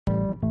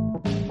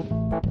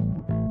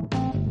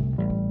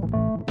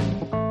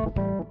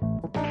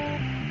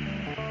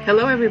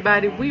Hello,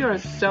 everybody. We are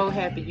so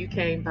happy you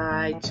came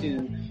by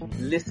to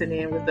listen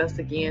in with us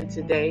again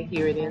today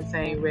here at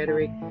Insane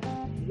Rhetoric.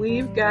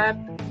 We've got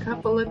a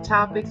couple of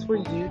topics for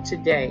you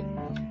today.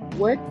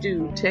 What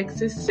do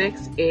Texas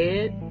sex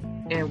ed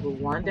and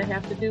Rwanda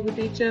have to do with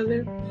each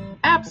other?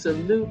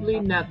 Absolutely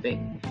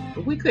nothing.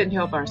 But we couldn't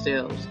help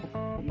ourselves.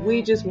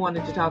 We just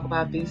wanted to talk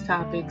about these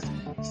topics.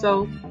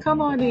 So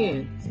come on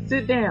in,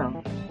 sit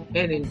down,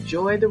 and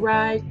enjoy the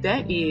ride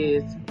that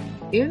is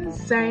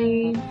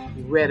Insane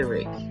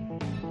Rhetoric.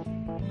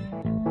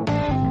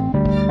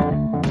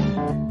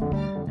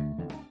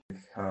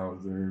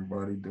 How's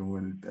everybody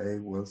doing today?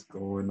 What's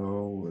going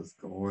on? What's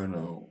going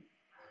on?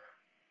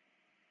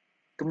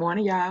 Good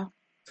morning, y'all.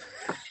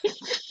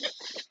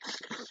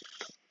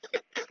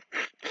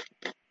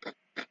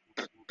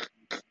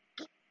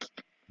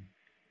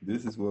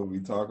 This is what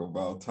we talk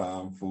about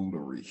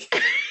tomfoolery.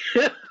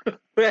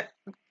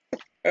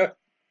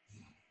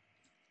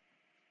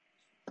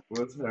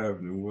 What's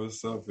happening?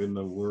 What's up in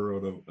the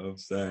world of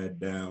upside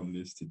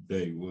downness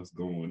today? What's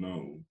going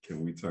on?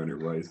 Can we turn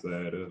it right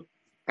side up?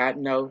 I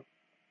know.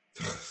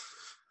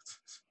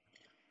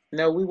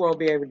 No, we won't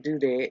be able to do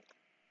that.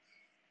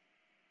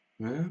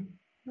 Man,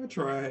 I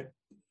tried.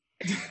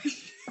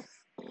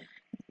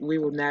 We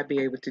will not be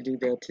able to do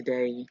that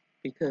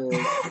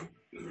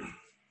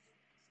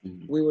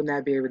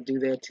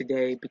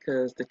today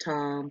because the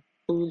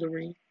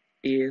tomfoolery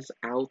is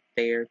out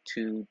there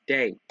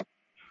today,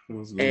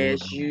 What's going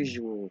as on?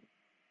 usual.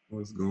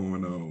 What's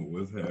going on?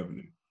 What's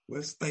happening?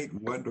 What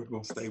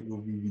wonderful state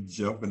will we be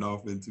jumping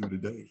off into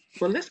today?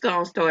 Well, let's go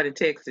and start in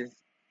Texas.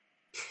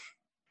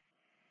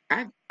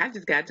 I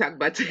just got to talk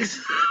about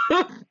Texas.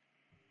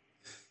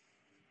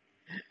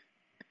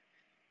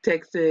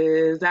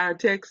 Texas, our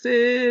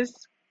Texas.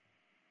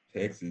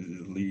 Texas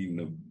is leading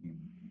a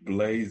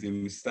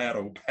blazing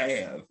saddle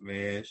path,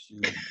 man.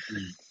 Shoot.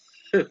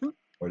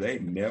 Or they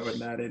never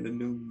not in the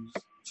news.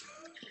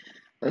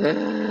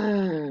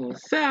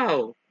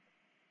 So,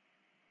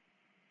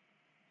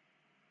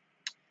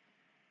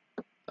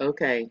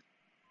 okay.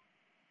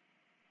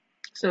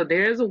 So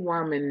there's a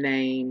woman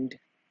named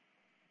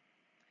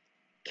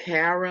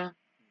Cara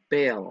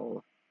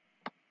Bell,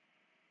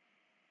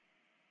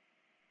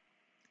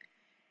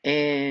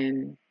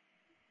 and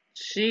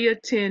she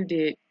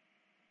attended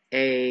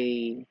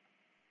a,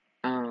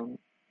 um,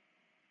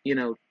 you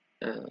know,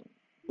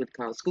 what they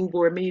call school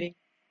board meeting.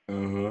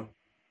 Uh-huh.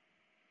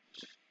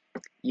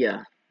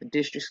 Yeah, a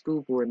district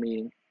school board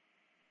meeting.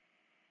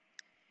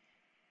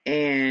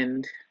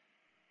 And,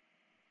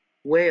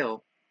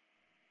 well,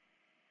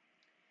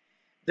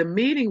 the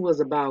meeting was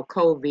about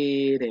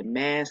COVID and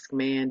mask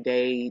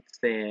mandates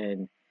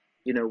and,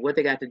 what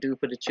they got to do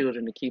for the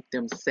children to keep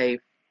them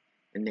safe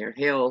and their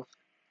health,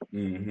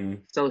 Mm-hmm.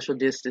 social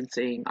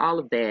distancing, all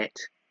of that.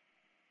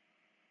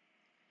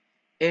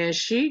 And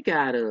she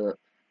got up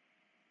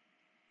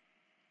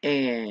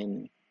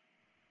and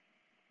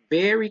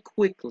very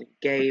quickly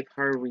gave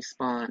her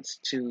response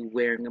to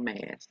wearing a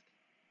mask,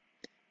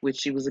 which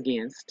she was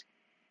against.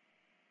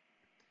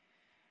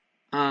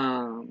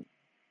 Um,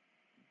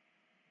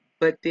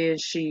 but then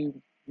she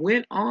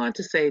went on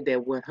to say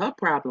that what her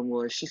problem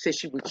was, she said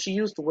she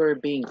used the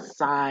word being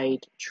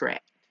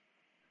sidetracked.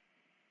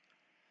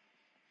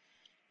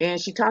 And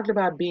she talked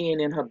about being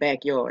in her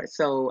backyard.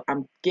 So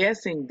I'm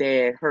guessing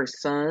that her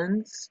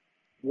sons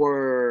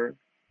were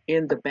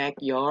in the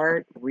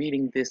backyard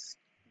reading this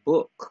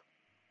book.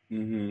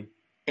 Mm-hmm.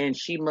 And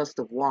she must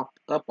have walked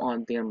up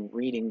on them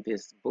reading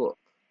this book.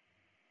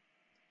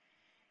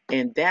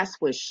 And that's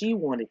what she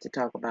wanted to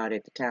talk about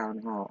at the town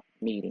hall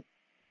meeting.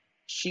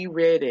 She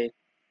read an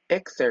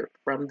excerpt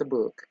from the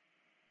book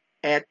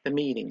at the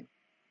meeting.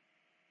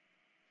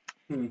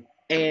 Hmm.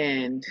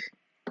 And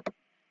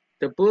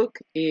the book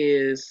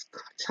is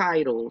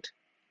titled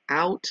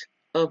Out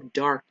of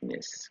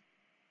Darkness.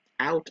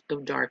 Out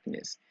of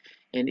Darkness.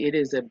 And it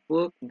is a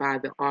book by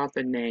the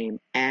author named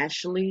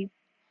Ashley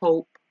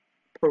Hope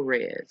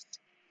Perez.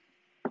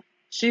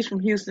 She's from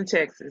Houston,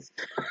 Texas.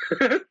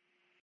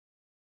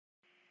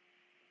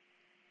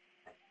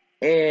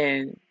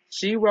 And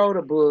she wrote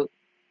a book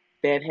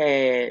that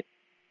had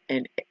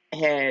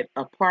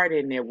a part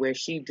in there where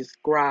she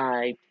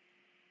described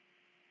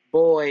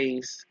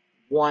boys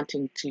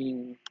wanting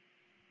to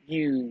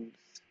use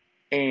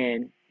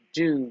and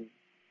do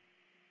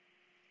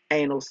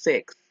anal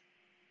sex.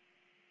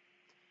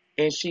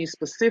 And she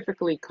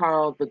specifically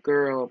called the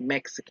girl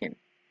Mexican.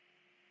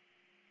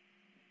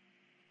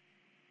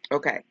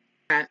 Okay.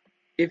 Now,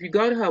 if you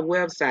go to her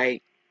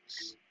website,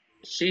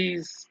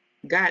 she's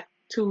got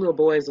two little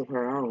boys of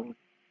her own.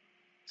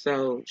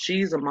 So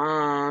she's a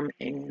mom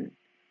and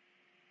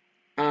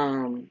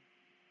um,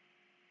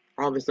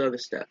 all this other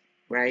stuff,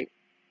 right?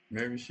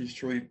 Maybe she's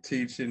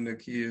teaching the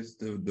kids,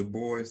 the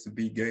boys, to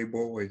be gay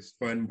boys,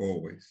 fun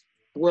boys.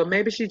 Well,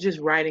 maybe she's just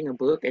writing a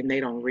book and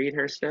they don't read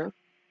her stuff.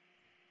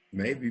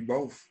 Maybe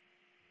both.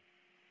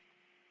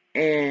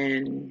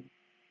 And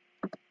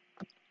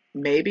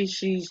maybe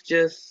she's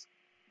just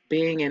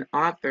being an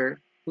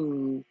author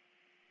who,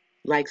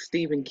 like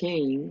Stephen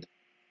King,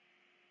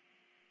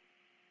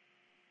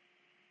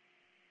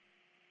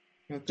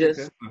 I think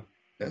Just,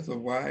 that's a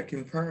wide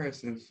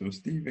comparison from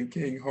Stephen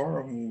King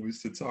horror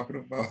movies to talking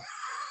about.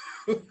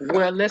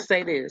 well, let's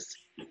say this.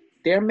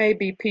 There may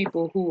be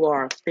people who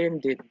are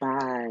offended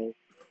by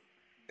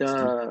Steve.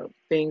 the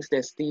things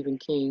that Stephen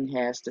King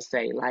has to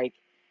say, like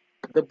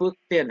the book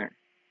Thinner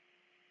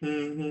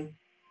Mm-hmm.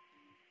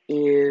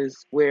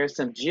 is where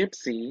some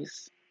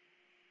gypsies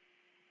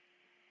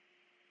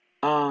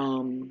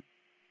um,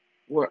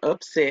 were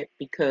upset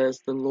because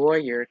the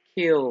lawyer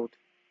killed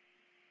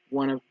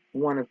one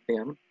of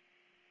them,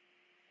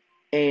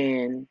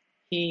 and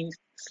he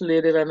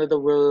slid it under the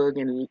rug,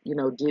 and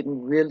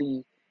didn't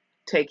really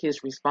take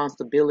his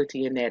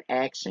responsibility in that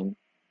action,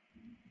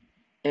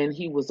 and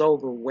he was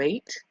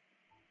overweight,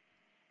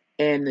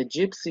 and the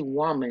gypsy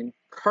woman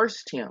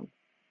cursed him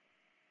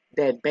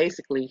that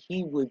basically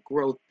he would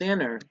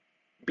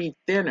be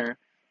thinner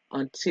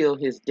until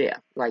his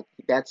death. Like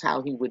that's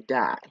how he would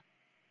die.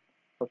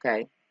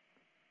 Okay.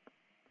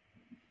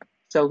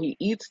 So he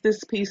eats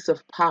this piece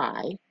of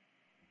pie.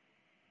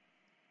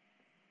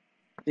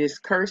 This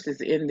curse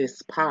is in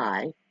this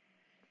pie.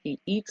 He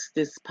eats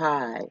this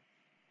pie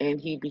and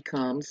he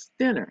becomes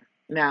thinner.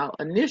 Now,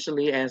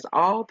 initially, as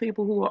all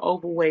people who are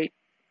overweight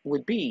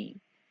would be,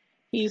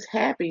 he's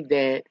happy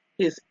that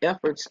his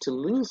efforts to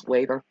lose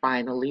weight are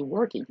finally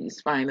working.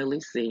 He's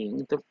finally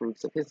seeing the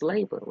fruits of his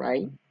labor,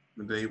 right?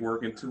 They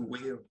working too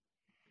well.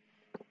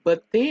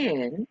 But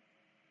then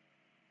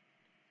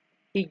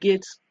he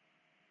gets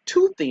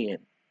too thin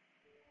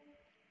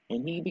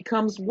and he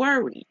becomes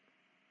worried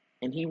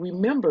and he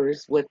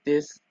remembers what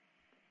this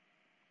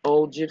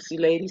old gypsy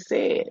lady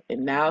said.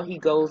 And now he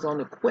goes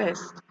on a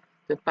quest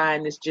to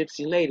find this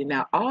gypsy lady.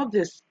 Now, all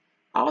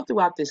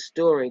throughout this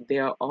story,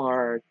 there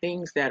are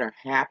things that are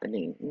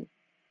happening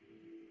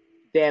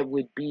that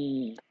would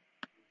be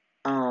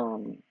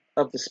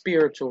of the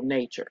spiritual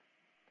nature.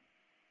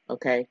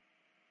 Okay.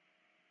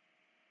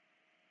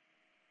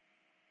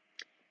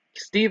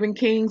 Stephen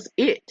King's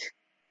It.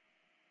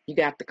 You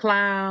got the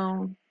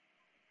clown,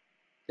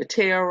 the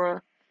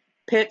terror,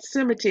 Pet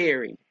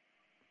Cemetery.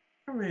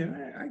 I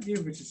mean, I get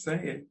what you're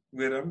saying,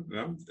 but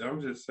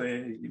I'm just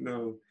saying,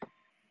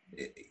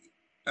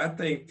 I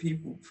think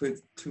people put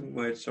too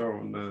much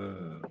on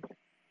the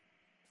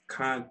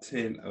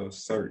content of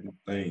certain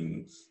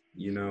things,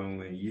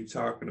 and you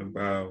talking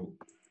about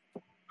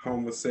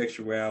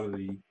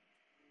homosexuality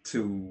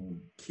to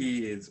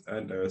kids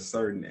under a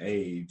certain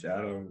age.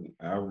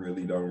 I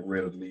really don't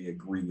readily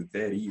agree with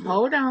that either.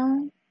 Hold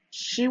on.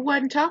 She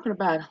wasn't talking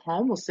about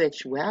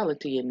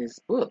homosexuality in this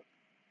book.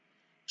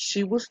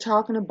 She was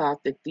talking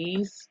about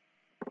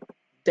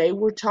they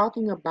were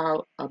talking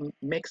about a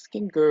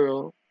Mexican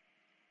girl.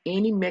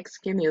 Any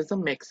Mexican is a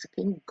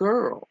Mexican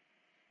girl.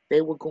 They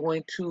were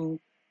going to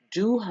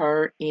do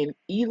her in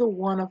either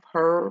one of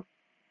her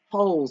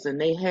holes, and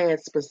they had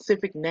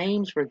specific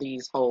names for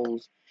these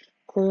holes: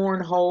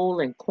 corn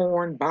hole and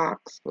corn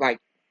box. Like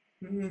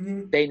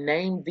Mm-hmm. they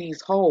named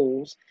these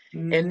holes.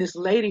 And Mm-hmm. this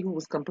lady who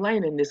was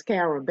complaining, this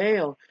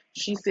Carabelle,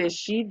 she said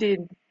she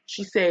didn't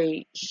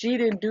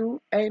do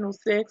anal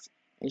sex,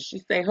 and she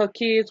said her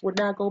kids were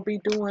not gonna be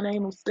doing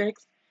anal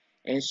sex,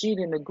 and she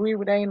didn't agree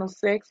with anal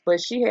sex, but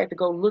she had to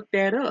go look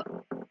that up.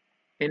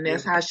 And Yeah,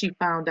 that's how she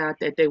found out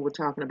that they were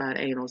talking about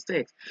anal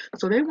sex.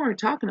 So they weren't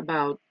talking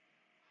about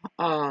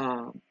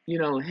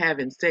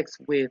having sex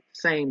with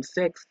same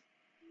sex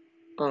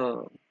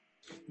uh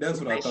that's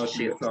what I thought you was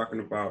relationships. talking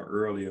about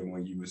earlier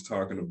when you was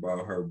talking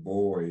about her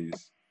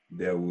boys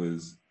that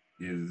was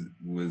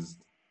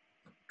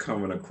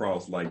coming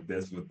across like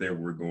that's what they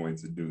were going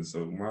to do.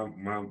 So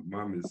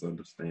my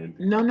misunderstanding.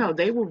 No,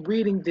 they were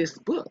reading this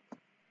book.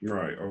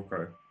 Right.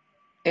 Okay.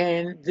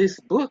 And this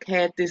book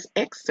had this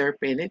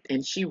excerpt in it,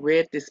 and she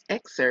read this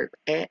excerpt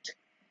at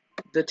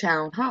the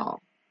town hall.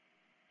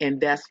 And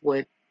that's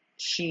what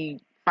she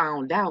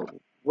found out,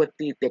 what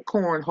the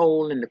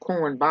cornhole and the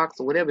corn box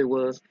or whatever it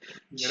was.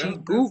 Yeah, She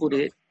that's Googled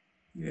it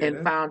yeah,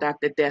 and found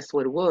out that that's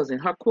what it was.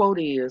 And her quote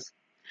is,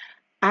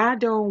 I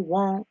don't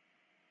want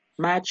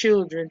my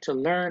children to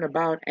learn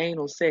about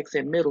anal sex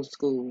in middle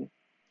school.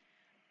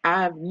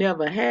 I've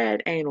never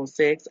had anal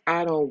sex.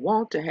 I don't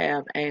want to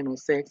have anal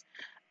sex.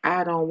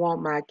 I don't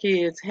want my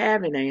kids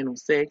having anal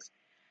sex.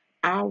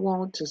 I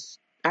want to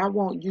I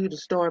want you to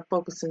start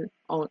focusing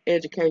on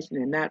education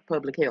and not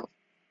public health.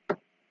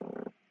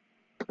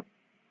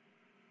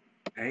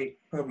 ain't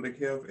public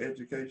health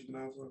education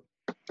also.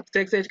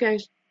 Sex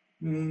education?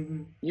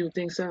 Mm-hmm. You would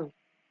think so.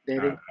 That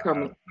I, it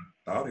come.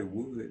 I thought it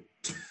would.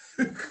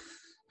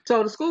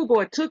 So the school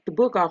board took the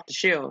book off the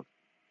shelf.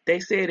 They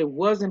said it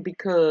wasn't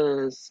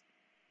because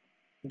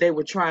they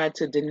were trying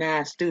to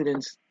deny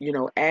students,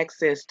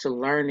 access to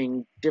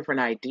learning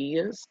different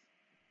ideas,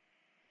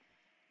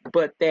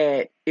 but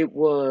that it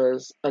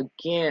was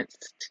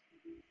against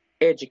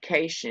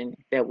education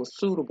that was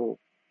suitable.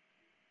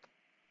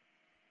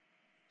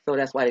 So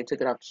that's why they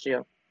took it off the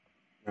shelf.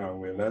 Oh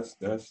well,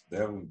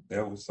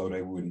 that was so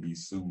they wouldn't be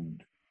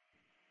sued.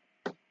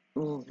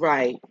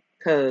 Right,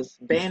 because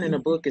banning a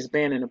book is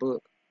banning a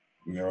book.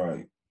 You're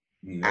right.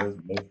 I,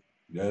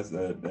 That's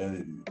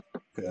that.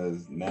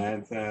 Because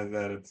 9 times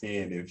out of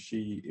 10,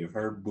 if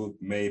her book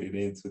made it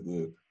into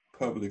the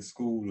public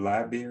school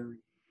library,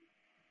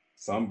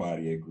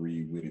 somebody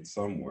agreed with it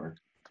somewhere.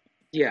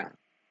 Yeah.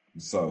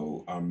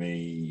 So I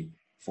mean,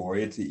 for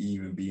it to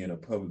even be in a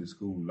public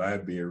school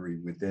library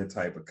with that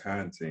type of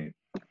content,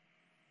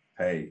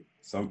 hey,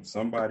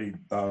 somebody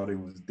thought it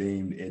was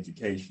deemed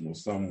educational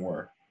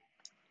somewhere.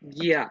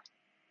 Yeah.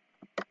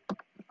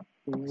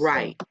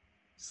 Right.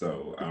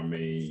 So I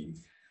mean,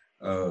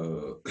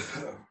 The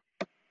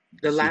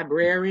shit.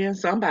 librarian,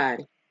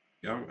 somebody.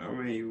 I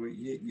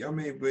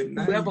mean, but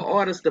not Whoever even.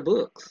 orders the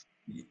books.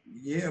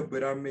 Yeah,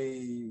 but I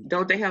mean,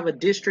 Don't they have a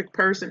district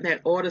person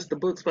that orders the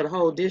books for the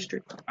whole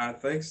district? I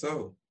think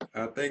so.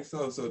 I think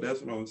so. So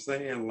that's what I'm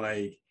saying.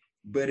 Like,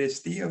 but it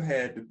still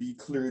had to be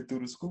cleared through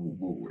the school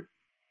board.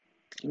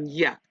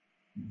 Yeah.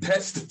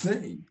 That's the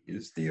thing.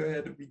 It still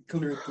had to be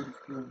cleared through the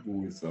school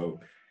board.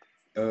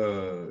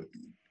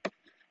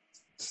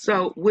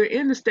 So we're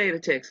in the state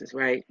of Texas,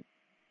 right?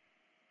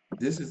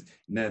 This is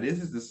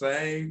the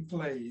same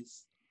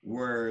place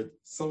where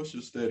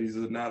social studies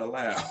are not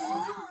allowed.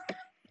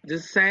 The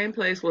same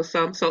place where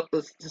some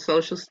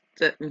social.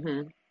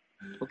 Mm-hmm.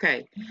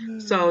 Okay.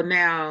 So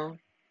now,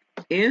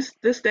 in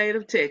the state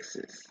of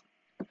Texas,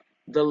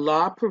 the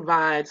law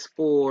provides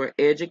for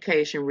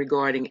education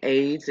regarding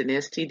AIDS and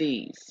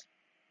STDs.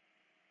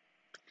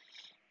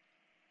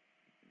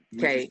 Which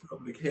is Okay.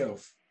 public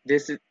health.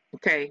 This is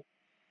okay.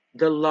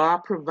 The law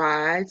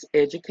provides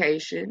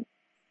education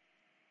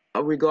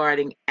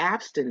regarding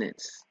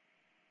abstinence.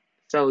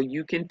 So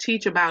you can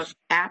teach about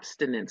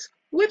abstinence,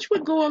 which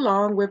would go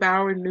along with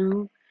our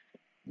new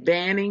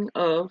banning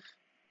of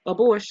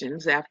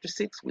abortions after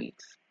 6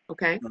 weeks.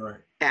 Okay? Right.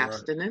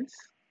 Abstinence.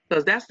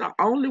 Because that's the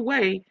only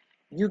way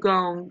you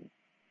go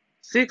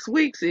 6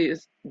 weeks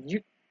is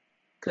you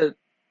could,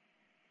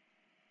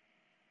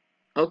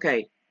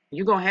 okay,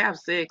 you're going to have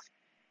sex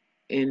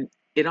and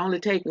it only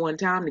take one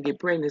time to get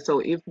pregnant. So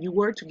if you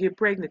were to get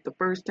pregnant the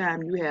first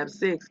time you have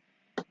sex,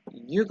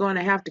 you're going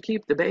to have to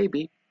keep the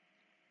baby,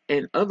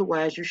 and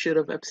otherwise you should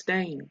have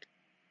abstained.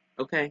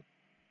 Okay.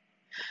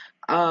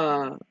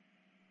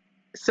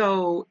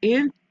 So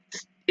in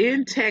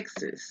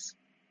Texas,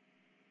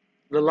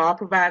 the law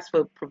provides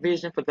for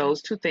provision for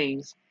those two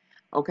things.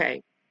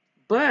 Okay.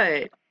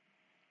 But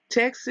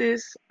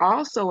Texas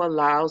also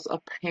allows a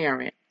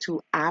parent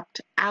to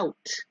opt out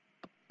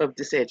of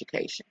this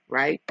education,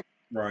 right?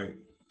 Right.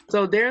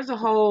 So there's a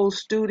whole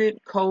student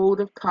code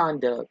of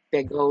conduct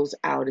that goes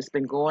out. It's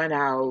been going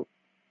out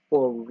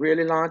for a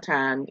really long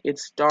time. It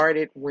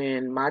started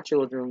when my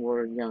children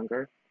were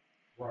younger.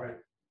 Right.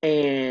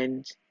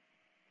 And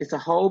it's a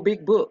whole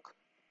big book.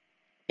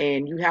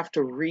 And you have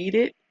to read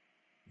it.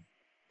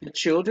 The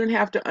children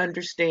have to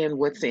understand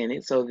what's in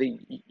it. So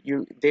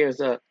there's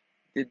a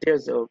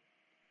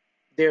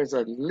there's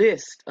a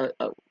list, a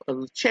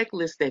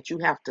checklist that you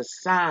have to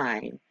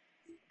sign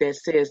that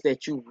says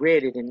that you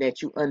read it and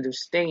that you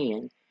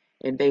understand.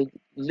 And they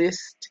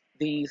list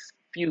these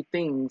few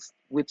things,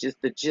 which is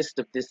the gist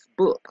of this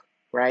book,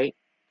 right?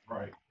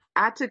 Right.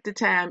 I took the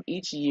time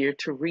each year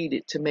to read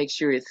it to make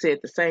sure it said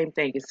the same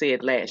thing it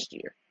said last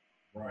year.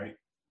 Right.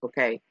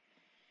 Okay.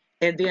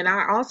 And then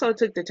I also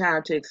took the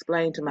time to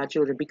explain to my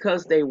children,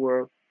 because they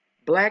were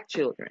black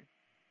children,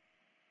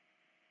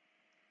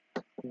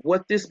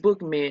 what this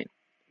book meant,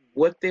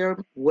 what their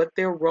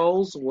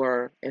roles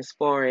were as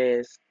far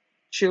as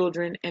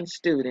children and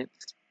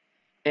students,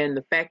 and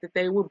the fact that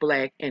they were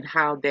black and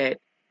how that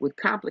would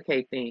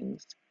complicate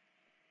things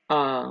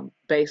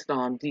based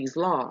on these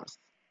laws.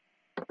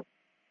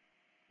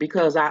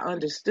 Because I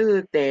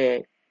understood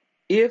that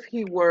if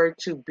he were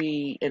to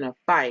be in a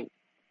fight,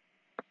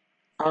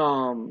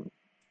 um,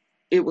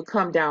 it would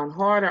come down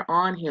harder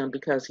on him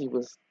because he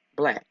was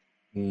black.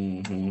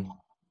 Mm-hmm.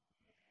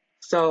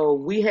 So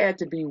we had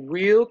to be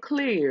real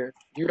clear.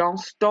 You don't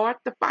start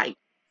the fight,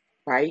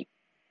 right?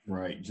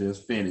 Right.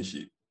 Just finish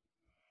it.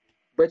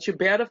 But you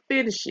better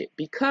finish it,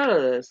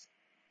 because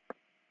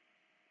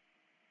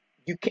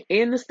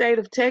in the state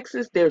of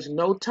Texas, there's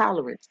no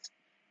tolerance.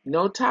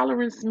 No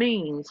tolerance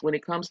means, when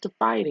it comes to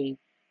fighting,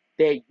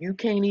 that you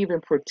can't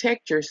even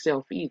protect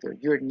yourself either.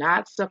 You're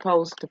not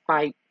supposed to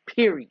fight,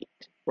 period,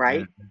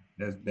 right?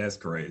 That's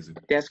crazy.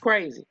 That's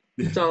crazy.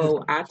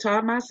 So I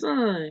taught my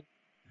son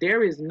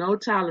there is no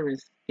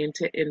tolerance in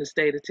the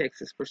state of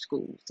Texas for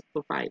schools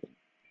for fighting.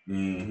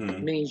 Mm-hmm.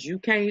 It means you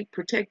can't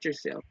protect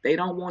yourself. They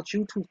don't want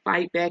you to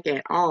fight back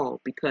at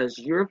all, because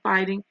you're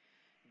fighting.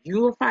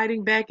 You're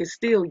fighting back is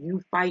still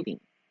you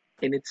fighting,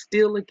 and it's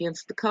still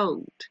against the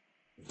code.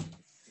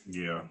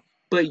 Yeah.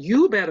 But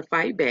you better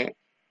fight back,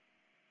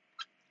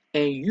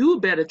 and you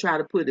better try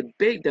to put the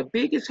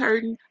biggest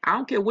hurting. I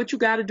don't care what you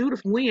got to do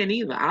to win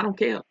either. I don't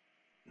care.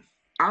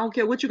 I don't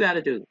care what you got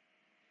to do.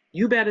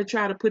 You better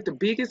try to put the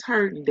biggest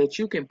hurting that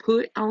you can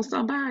put on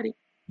somebody,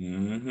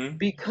 Mm-hmm.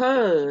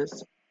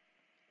 because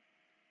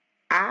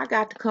I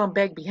got to come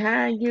back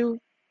behind you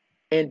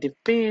and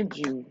defend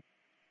you,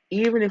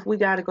 even if we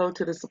got to go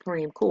to the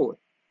Supreme Court.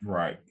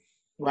 Right.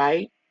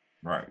 Right?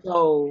 Right.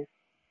 So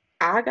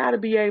I got to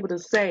be able to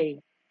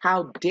say,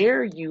 How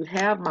dare you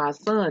have my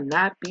son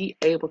not be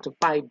able to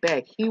fight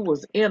back? He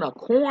was in a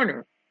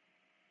corner,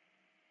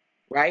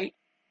 right?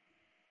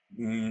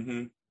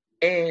 Mm-hmm.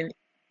 And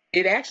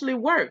it actually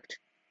worked.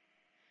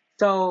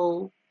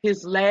 So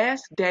his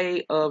last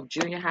day of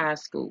junior high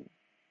school,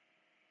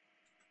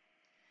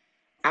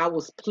 I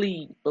was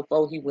pleading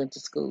before he went to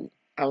school.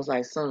 I was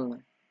like,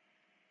 son,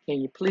 can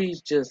you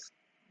please just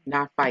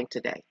not fight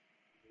today?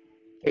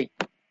 Can,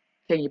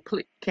 can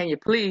you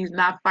please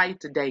not fight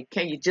today?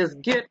 Can you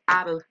just get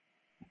out of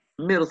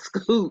middle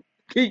school?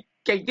 Can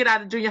you get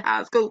out of junior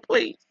high school,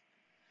 please?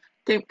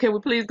 Can we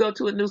please go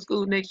to a new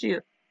school next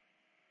year?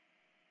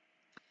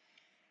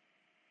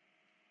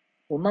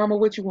 Well, Mama,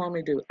 what you want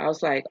me to do? I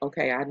was like,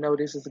 okay, I know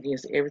this is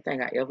against everything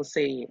I ever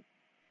said,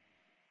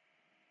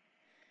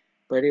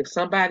 but if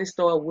somebody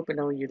start whooping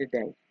on you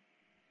today,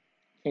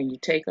 can you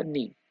take a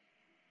knee?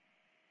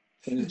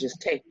 Can you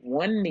just take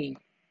one knee?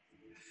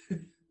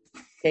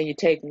 Can you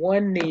take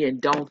one knee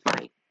and don't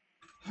fight?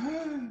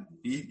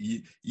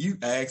 You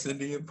asking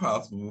the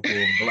impossible for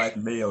a black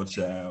male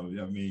child.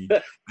 I mean,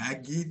 I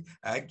get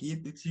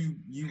that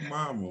you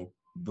mama,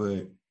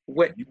 but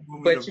What? you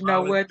want me to But you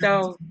know volunteer what to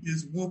though? take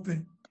this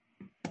whooping?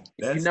 You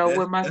That's know that's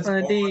what my that's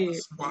son hard to did?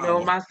 You know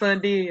what swallow. my son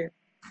did?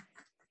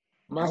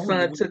 My I wouldn't have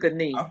son went, took a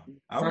knee. I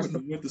My wouldn't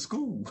have went to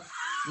school.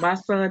 my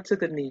son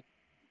took a knee.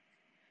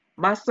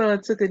 My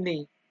son took a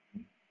knee,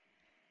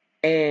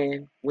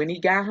 and when he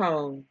got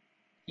home,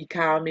 he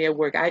called me at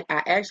work. I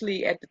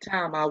actually at the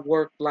time I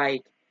worked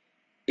like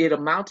it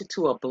amounted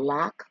to a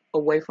block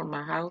away from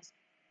my house,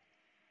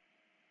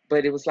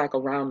 but it was like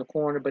around the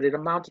corner, but it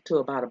amounted to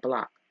about a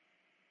block.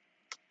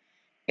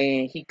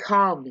 And he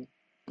called me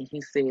and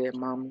he said,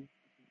 Mama,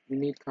 you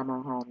need to come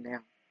on home now.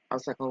 I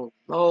was like, oh,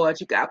 Lord,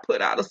 you got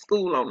put out of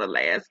school on the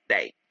last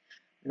day.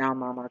 Now,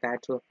 Mama, I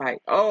got to a fight.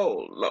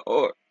 Oh,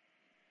 Lord.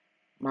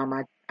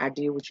 Mama, I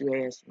did what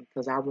you asked me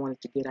because I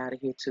wanted to get out of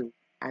here too.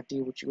 I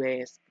did what you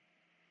asked me.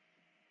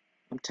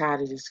 I'm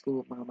tired of this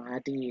school, Mama. I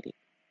did it.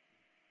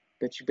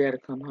 But you better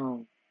come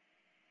home.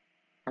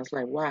 I was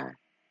like, why?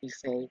 He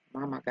said,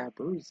 Mama, I got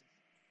bruises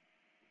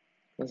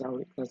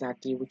because I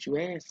did what you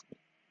asked me.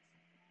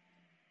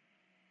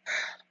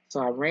 So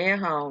I ran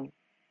home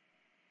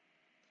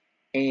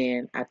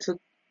and I took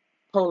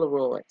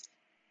Polaroids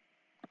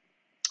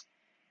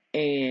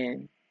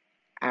and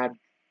I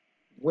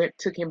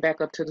took him back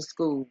up to the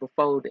school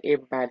before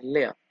everybody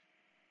left.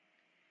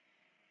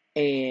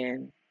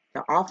 And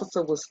the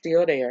officer was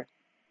still there.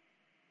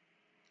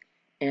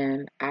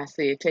 And I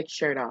said, take your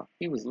shirt off.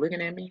 He was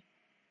looking at me.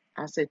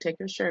 I said, take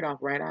your shirt off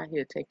right out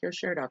here. Take your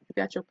shirt off. You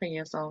got your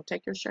pants on.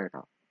 Take your shirt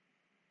off.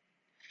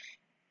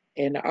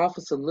 And the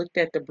officer looked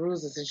at the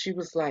bruises and she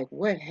was like,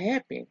 what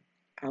happened?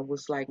 I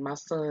was like, my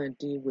son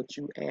did what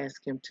you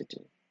asked him to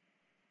do.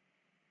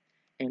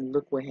 And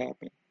look what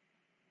happened.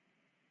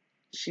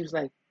 She was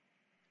like,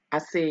 I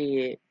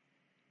said,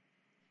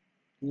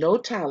 no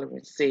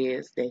tolerance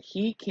says that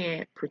he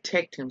can't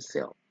protect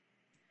himself.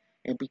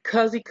 And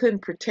because he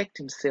couldn't protect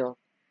himself,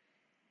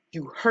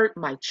 you hurt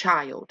my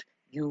child.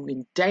 You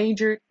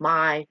endangered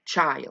my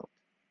child.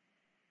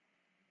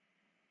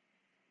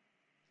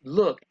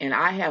 Look, and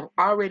I have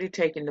already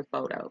taken the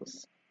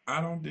photos.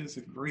 I don't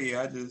disagree.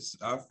 I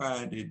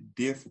find it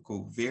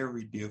difficult,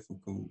 very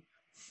difficult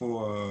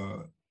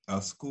for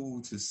a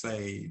school to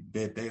say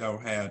that they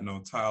don't have no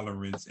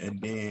tolerance,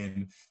 and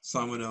then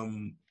some of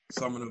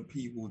them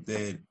people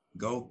that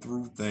go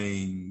through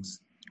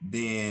things,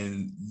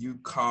 then you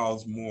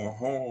cause more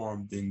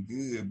harm than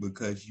good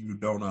because you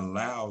don't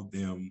allow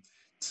them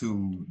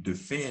to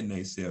defend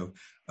themselves.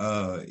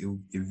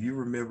 If you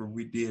remember,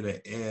 we did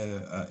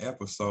a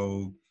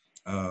episode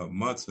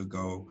months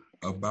ago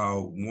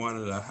about one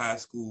of the high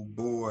school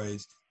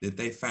boys that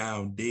they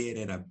found dead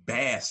in a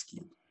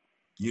basket.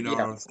 You know what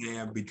Yeah, I'm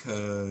saying?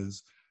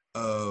 Because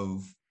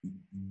of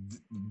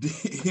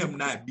him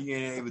not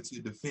being able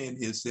to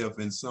defend himself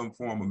in some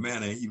form or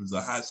manner. He was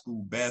a high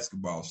school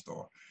basketball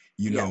star,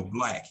 yeah,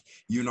 black.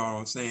 You know what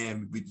I'm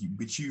saying?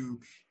 But you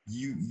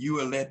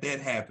will let that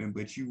happen,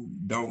 but you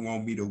don't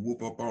want me to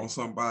whoop up on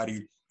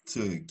somebody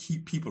to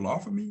keep people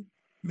off of me,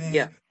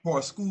 yeah, man. For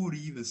a school to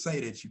even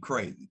say that, you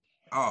crazy.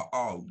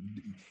 Oh,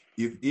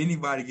 if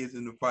anybody gets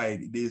in the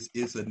fight, this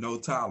is a no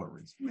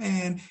tolerance.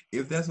 Man,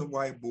 if that's a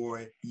white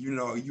boy, you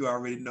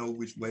already know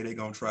which way they're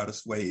gonna try to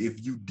sway.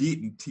 If you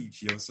didn't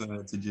teach your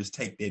son to just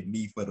take that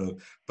knee for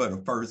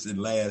the first and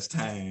last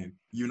time,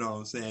 you know what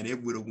I'm saying,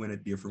 it would have went a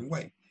different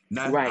way.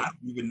 Not, I right,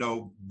 don't even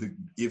know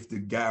if the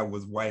guy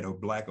was white or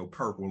black or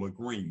purple or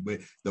green, but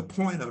the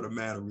point of the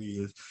matter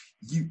is,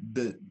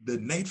 the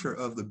nature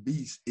of the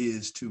beast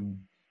is to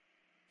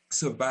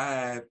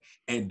survive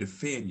and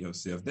defend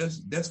yourself.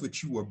 That's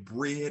what you were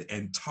bred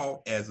and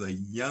taught as a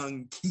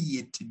young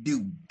kid to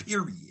do.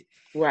 Period.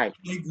 right.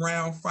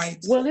 Playground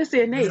fights, Well, it's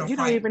you innate. better You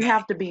don't fight even back.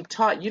 have to be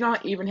taught. You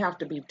don't even have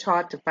to be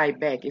taught to fight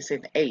back. It's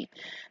innate.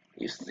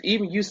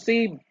 Even you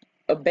see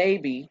a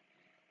baby,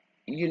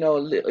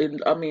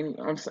 I mean,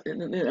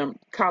 I'm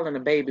calling a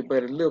baby,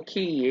 but a little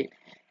kid,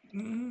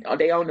 Mhm.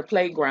 they on the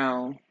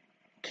playground,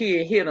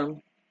 kid hit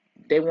them,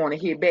 they want to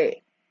hit back.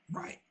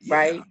 Right. Yeah.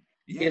 right?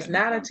 Yeah. It's No,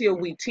 not until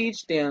we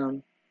teach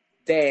them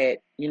that,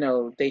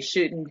 they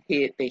shouldn't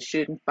hit, they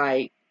shouldn't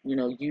fight,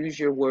 use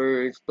your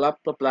words, blah,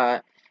 blah, blah,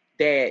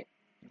 that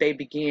they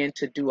begin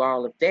to do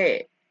all of that.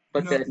 you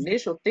But know, the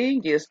initial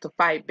thing is to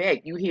fight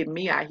back. You hit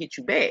me, I hit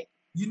you back.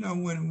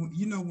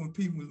 when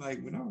people,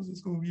 like when I was in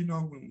school,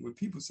 when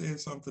people said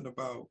something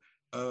about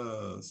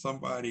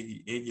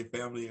somebody in your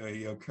family or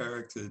your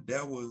character,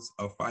 that was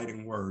a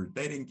fighting word.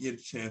 They didn't get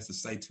a chance to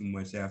say too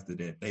much after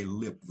that. They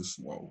lip was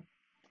swole.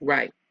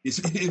 Right,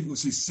 It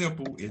was as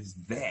simple as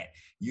that.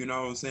 You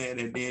know what I'm saying?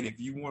 And then if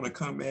you want to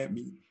come at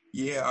me,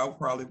 yeah, I've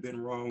probably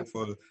been wrong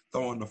for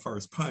throwing the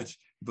first punch.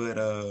 But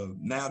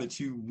now that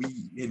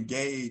we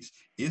engage,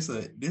 it's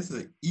a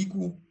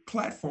equal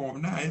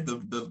platform now.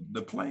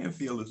 The playing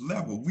field is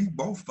level. We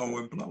both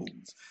throwing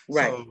blows.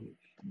 right, So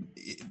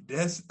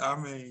that's, I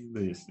mean,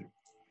 listen,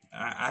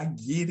 I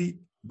get it,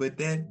 but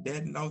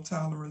that no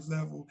tolerance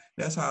level,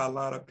 that's how a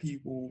lot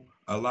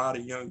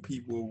of young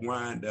people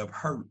wind up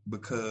hurt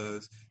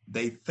because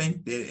they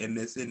think that, and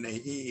it's in their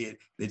head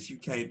that you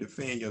can't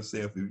defend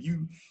yourself. If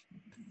you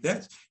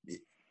that's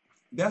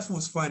that's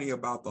what's funny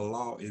about the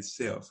law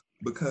itself,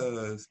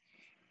 because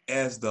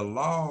as the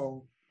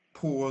law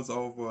pours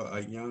over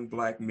a young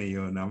black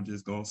male, and I'm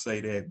just gonna say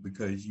that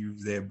because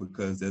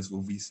that's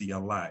what we see a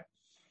lot.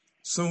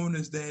 Soon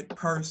as that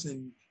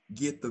person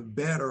get the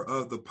better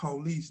of the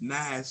police,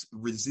 now it's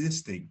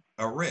resisting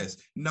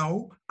arrest.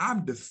 No,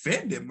 I'm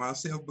defending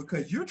myself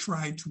because you're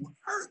trying to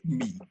hurt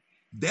me.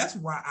 That's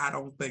why I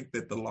don't think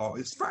that the law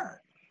is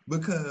fair.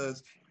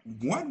 Because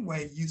one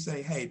way you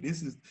say, hey,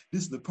 this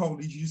is the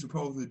police, you're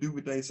supposed to do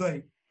what they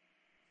say.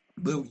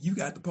 But you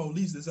got the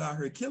police that's out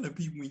here killing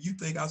people, and you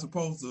think I'm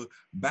supposed to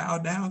bow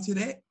down to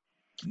that?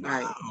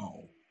 right.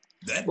 No.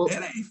 That Well,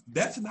 that ain't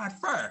that's not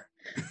fair.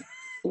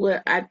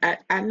 well,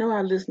 I know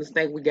our listeners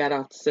think we got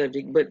off the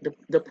subject, but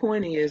the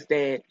point is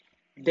that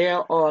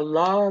there are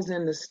laws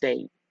in the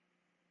state,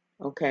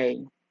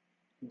 okay,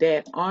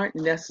 that aren't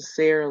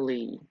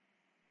necessarily,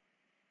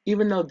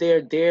 even though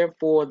they're there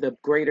for the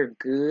greater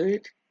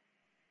good,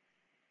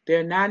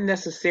 they're not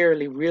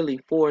necessarily really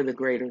for the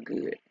greater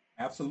good.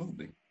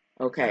 Absolutely.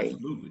 Okay.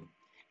 Absolutely.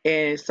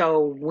 And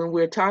so when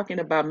we're talking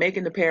about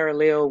making the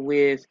parallel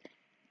with,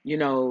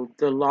 the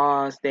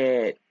laws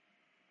that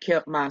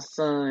kept my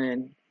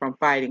son from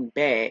fighting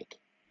back,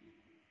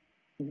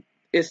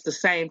 it's the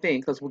same thing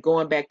because we're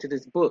going back to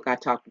this book I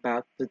talked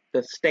about,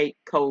 the state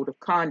code of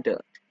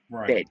conduct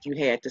Right. that you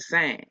had to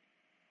sign.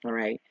 All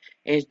right.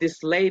 And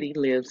this lady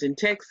lives in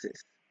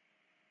Texas.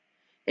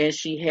 And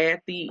she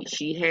had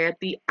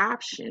the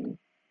option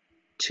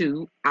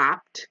to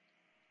opt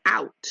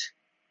out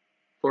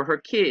for her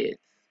kids.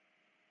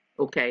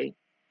 Okay.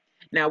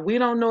 Now we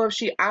don't know if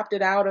she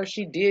opted out or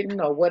she didn't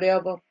or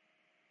whatever.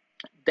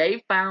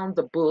 They found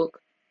the book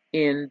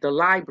in the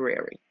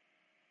library.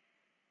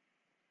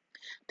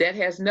 That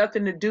has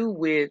nothing to do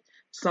with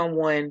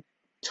someone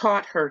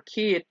taught her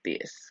kid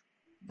this,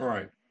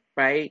 Right.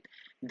 right?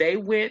 They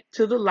went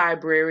to the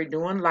library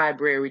during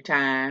library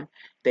time.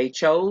 They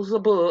chose a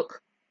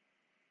book,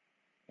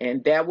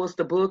 and that was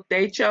the book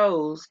they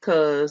chose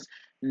because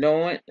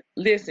knowing,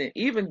 listen,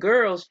 even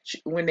girls,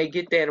 when they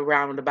get that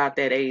around about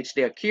that age,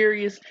 they're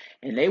curious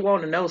and they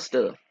want to know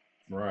stuff.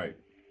 Right.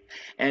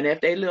 And if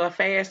they little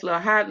fast, little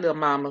hot, little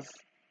mamas,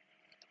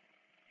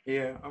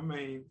 Yeah, I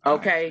mean,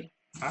 okay,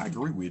 I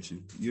agree with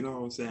you. You know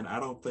what I'm saying? I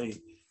don't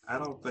think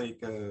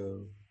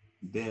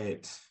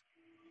that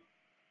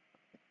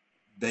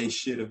they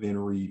should have been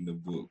reading the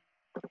book.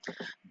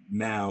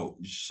 Now,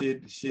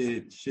 should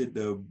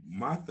the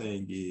my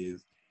thing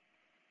is,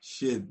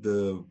 should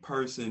the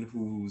person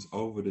who's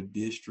over the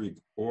district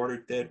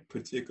ordered that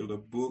particular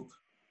book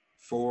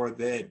for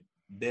that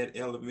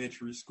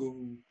elementary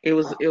school? it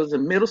was a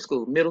middle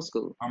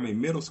school. I mean,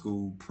 middle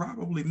school,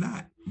 probably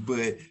not.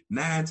 But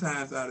 9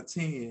 times out of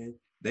 10,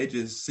 they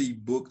just see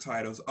book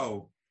titles.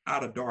 Oh,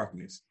 Out of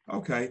Darkness.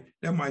 Okay,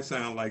 that might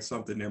sound like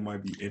something that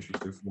might be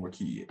interesting for a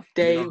kid. You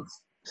They know,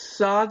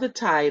 saw the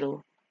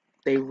title,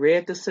 they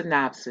read the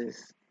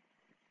synopsis,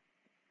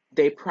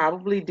 they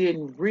probably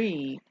didn't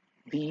read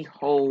the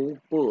whole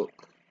book.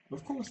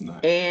 of course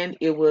not. And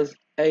it was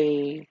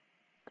a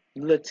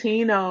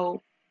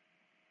Latino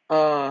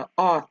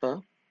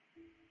author,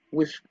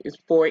 which is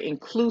for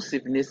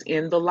inclusiveness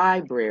in the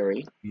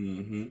library.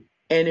 Mm-hmm.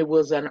 And it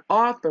was an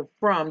author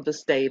from the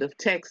state of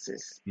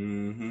Texas.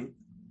 Mm-hmm.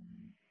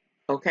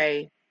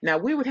 Okay. Now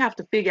we would have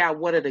to figure out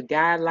what are the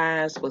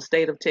guidelines for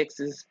state of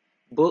Texas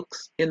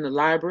books in the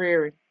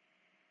library.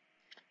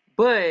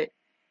 But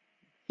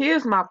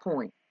here's my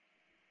point.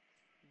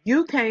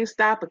 You can't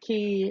stop a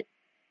kid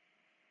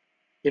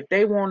if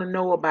they want to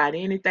know about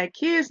anything.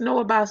 Kids know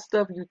about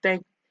stuff you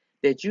think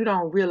that you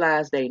don't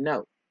realize they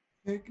know.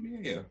 Heck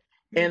yeah. Heck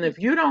And yeah. if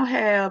you don't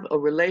have a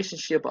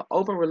relationship, an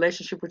open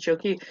relationship with your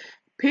kid,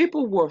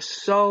 people were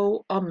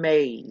so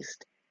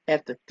amazed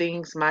at the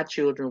things my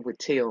children would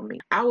tell me.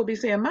 I would be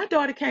saying, my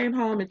daughter came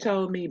home and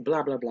told me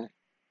blah, blah, blah.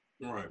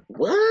 Right.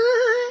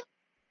 What?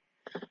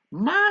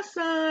 My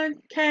son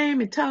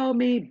came and told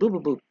me boo, boo,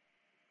 boo.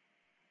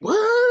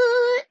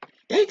 What?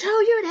 They they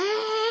told you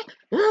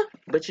that.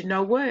 But you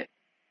know what?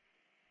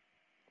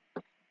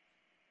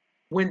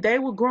 When they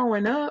were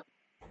growing up,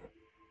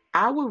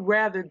 I would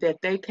rather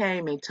that they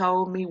came and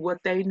told me what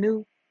they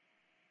knew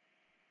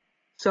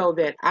so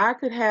that I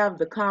could have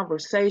the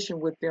conversation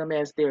with them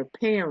as their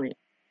parent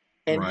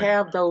and Right.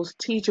 have those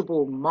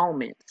teachable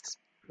moments.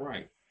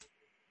 Right.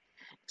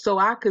 So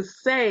I could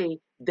say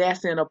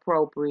that's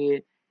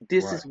inappropriate.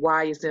 This Right. is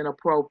why it's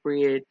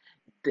inappropriate,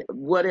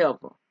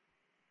 whatever.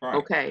 Right.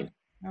 Okay. And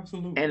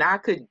Absolutely. I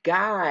could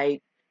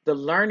guide the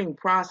learning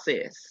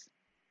process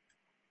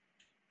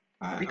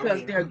I because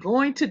mean, they're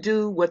going to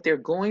do what they're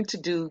going to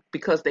do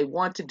because they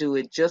want to do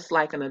it just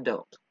like an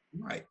adult.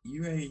 right.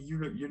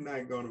 You're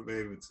not gonna be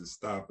able to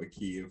stop a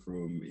kid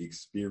from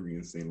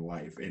experiencing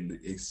life. And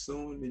as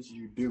soon as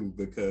you do,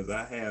 because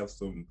I have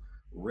some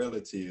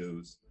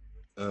relatives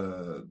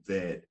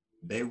that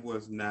they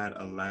was not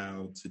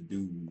allowed to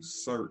do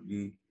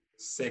certain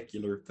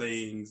secular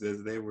things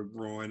as they were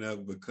growing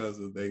up because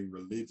of their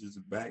religious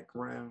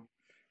background.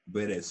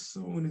 But as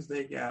soon as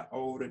they got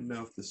old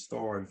enough to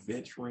start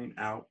venturing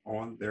out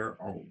on their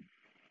own,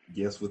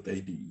 guess what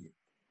they did?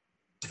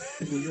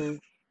 Hmm.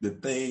 The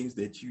things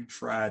that you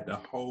tried to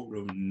hold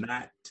them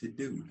not to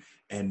do.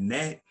 And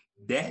that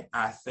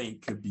I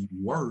think could be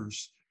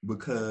worse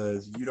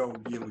because you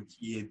don't give a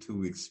kid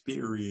to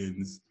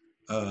experience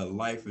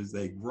life as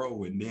they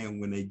grow, and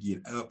then when they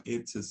get up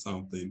into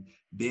something,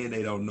 then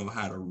they don't know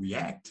how to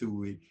react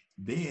to it.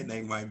 Then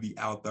they might be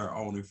out there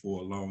on it for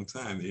a long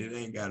time, and it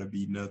ain't got to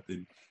be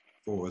nothing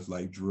for us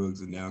like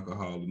drugs and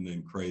alcohol and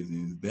nothing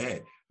crazy as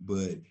that.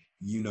 But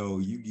you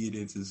get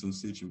into some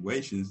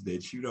situations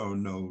that you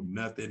don't know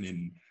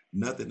nothing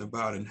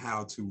about and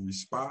how to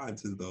respond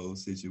to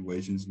those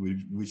situations,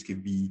 which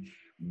could be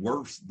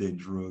worse than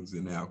drugs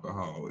and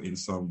alcohol in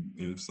some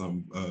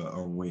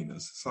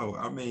arenas. So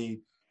I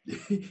mean,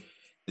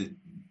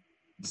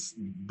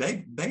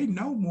 they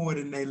know more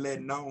than they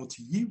let known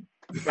to you.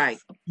 Right.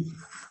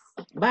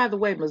 By the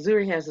way,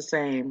 Missouri has the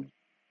same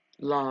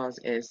laws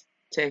as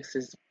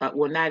Texas.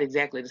 Well, not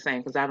exactly the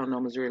same because I don't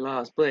know Missouri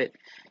laws, but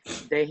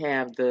they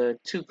have the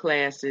two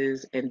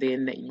classes, and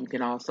then you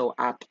can also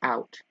opt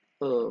out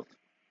of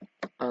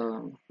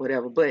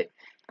whatever. But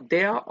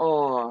there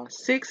are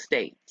 6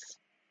 states: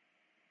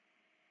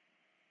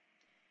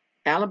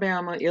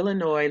 Alabama,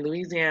 Illinois,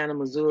 Louisiana,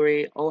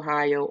 Missouri,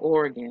 Ohio,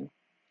 Oregon,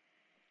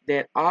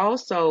 that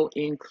also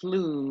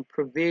include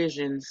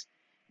provisions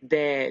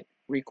that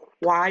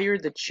require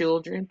the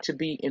children to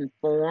be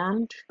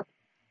informed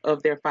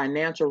of their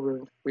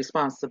financial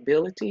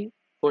responsibility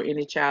for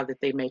any child that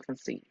they may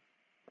conceive.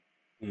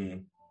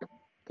 Mm.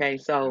 Okay,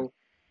 so,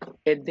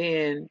 and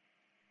then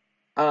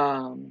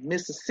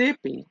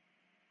Mississippi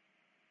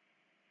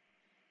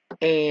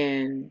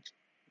and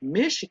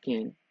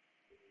Michigan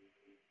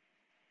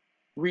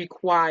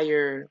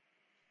require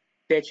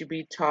that you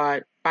be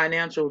taught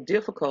financial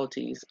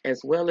difficulties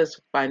as well as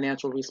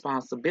financial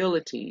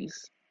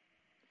responsibilities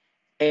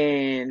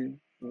and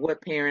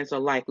what parents are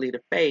likely to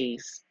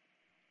face,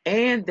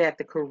 and that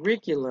the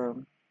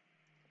curriculum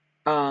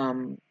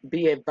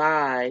be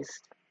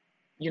advised,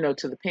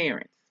 to the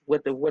parents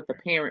what the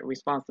parent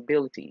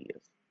responsibility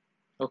is.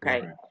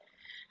 Okay, Right.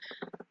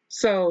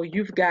 so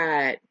you've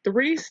got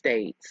 3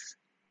 states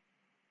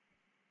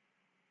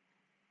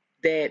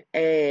that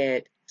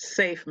add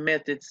safe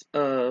methods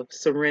of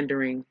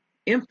surrendering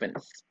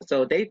infants.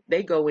 So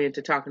they go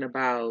into talking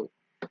about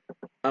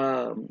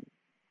um,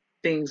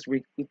 things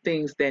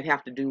things that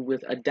have to do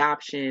with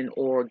adoption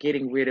or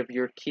getting rid of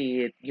your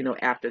kid,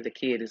 after the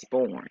kid is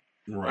born.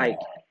 Right. Like,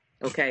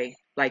 okay,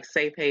 like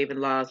safe haven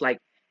laws, like,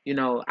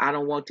 I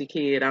don't want the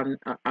kid, so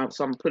I'm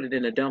gonna put it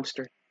in a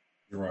dumpster.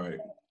 Right.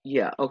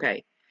 Yeah,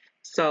 okay.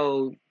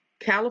 So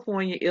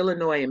California,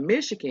 Illinois, and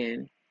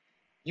Michigan,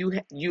 you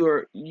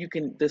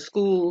can the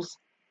schools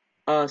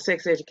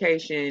sex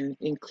education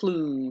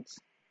includes,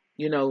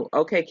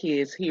 okay,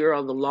 kids, here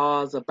are the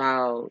laws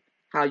about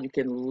how you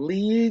can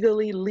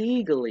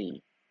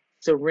legally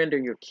surrender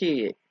your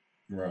kid.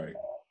 Right.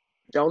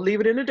 Don't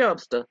leave it in the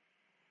dumpster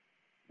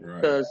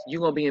Right. because you're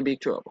going to be in big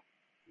trouble.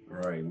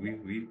 Right.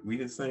 We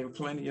have seen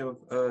plenty of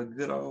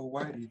good old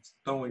whiteys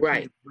throwing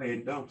Right. kids away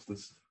in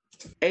dumpsters.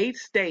 8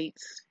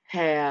 states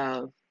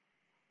have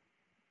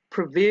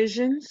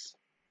provisions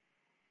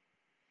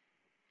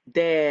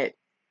that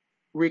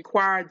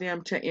require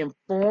them to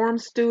inform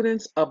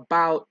students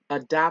about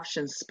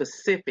adoption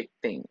specific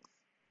things.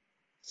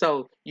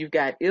 So you've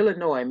got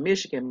Illinois,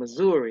 Michigan,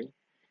 Missouri,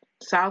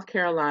 South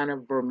Carolina,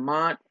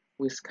 Vermont,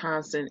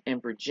 Wisconsin,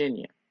 and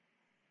Virginia.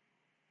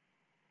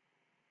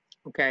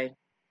 Okay.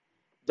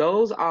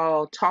 Those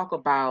all talk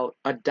about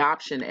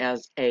adoption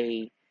as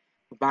a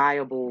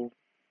viable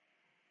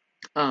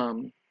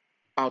um,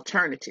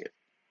 alternative.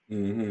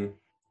 Mm-hmm.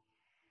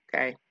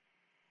 Okay.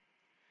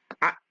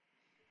 I,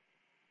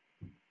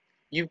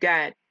 you've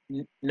got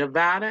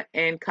Nevada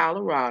and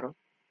Colorado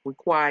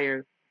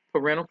require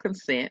parental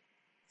consent.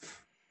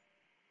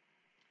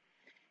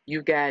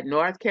 You've got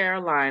North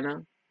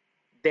Carolina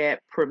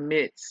that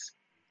permits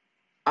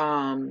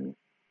um,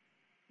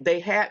 they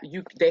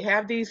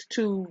have these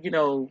two,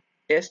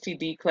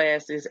 STD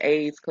classes,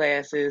 AIDS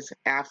classes,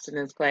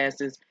 abstinence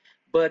classes,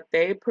 but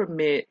they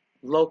permit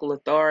local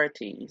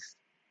authorities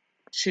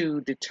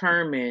to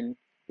determine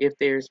if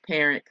there's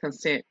parent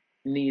consent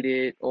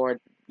needed, or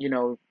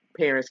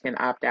parents can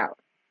opt out.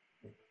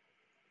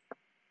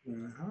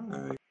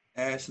 Hi,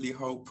 Ashley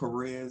Hope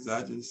Perez.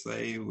 I just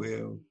say,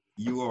 well,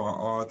 you are an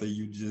author.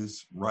 You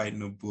just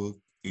writing a book,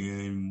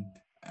 and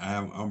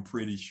I'm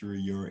pretty sure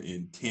your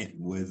intent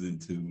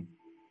wasn't to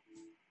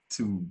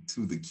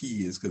the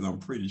kids, because I'm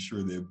pretty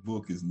sure that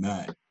book is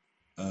not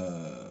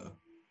uh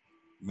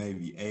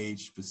maybe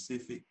age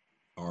specific,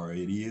 or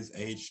it is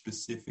age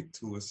specific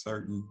to a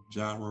certain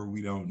genre.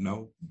 We don't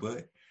know,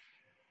 but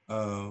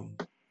um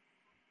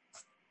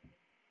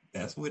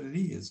that's what it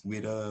is.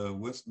 With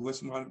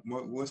what's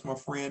my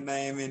friend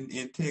name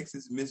in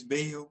Texas, Miss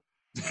Bell.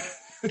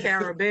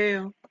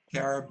 Carabelle.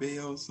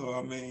 Carabelle. So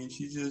I mean,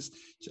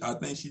 I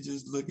think she's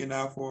just looking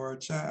out for her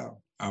child.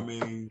 I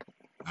mean,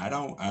 I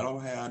don't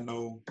have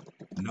no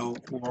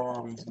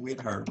qualms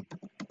with her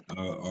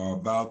or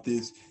about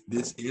this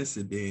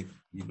incident,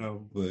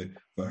 but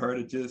for her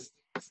to just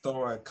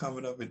start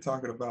coming up and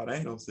talking about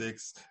anal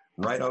sex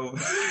right over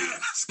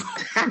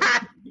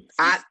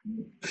I,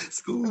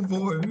 school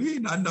board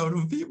meeting, I know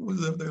them people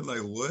was up there like,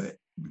 what?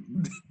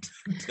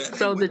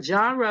 so the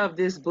genre of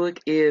this book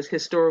is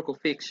historical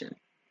fiction.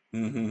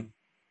 Mm-hmm.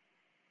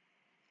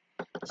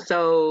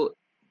 So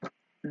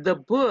the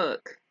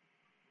book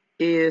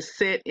is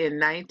set in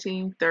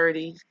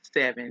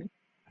 1937.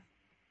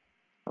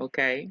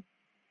 Okay.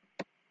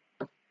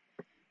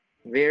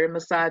 Very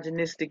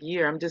misogynistic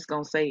year. I'm just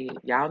going to say it.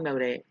 Y'all know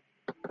that.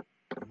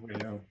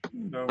 Well,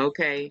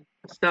 Okay.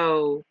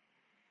 So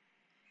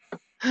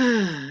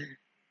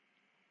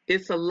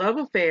it's a love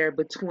affair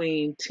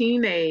between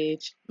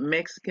teenage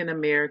Mexican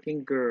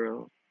American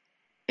girl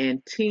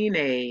and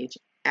teenage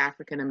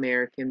African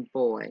American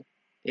boy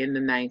in the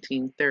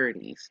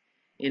 1930s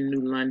in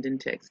New London,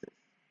 Texas.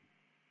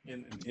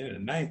 in the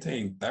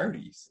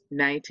 1930s.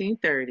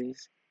 1930s.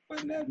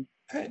 But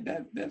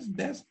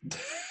that's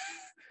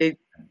It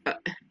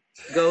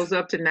goes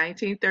up to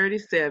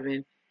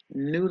 1937,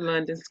 New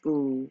London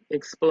school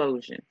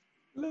explosion.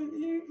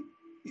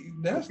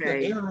 that's the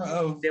Okay. era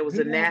of There was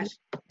good old.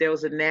 there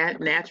was a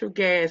natural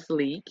gas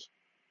leak.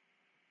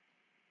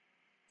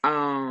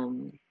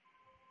 Um,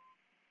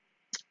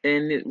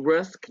 in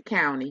Rusk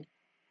County.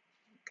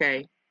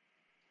 Okay.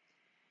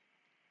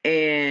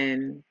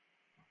 And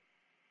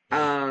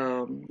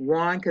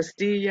Juan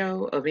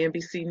Castillo of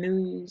NBC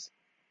News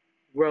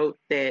wrote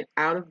that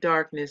Out of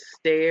Darkness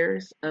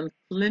stares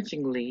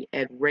unflinchingly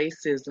at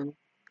racism,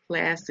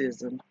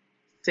 classism,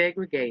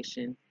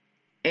 segregation,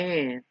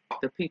 and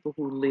the people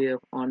who live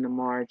on the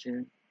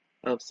margin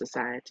of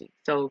society.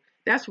 So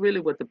that's really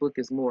what the book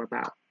is more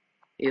about.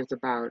 It's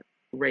about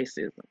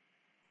racism.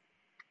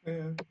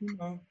 Yeah,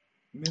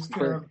 Miss But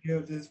Carol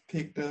Gill just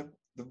picked up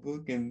the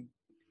book and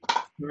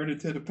turned it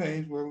to the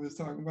page where we was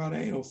talking about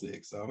anal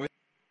sex. So I mean,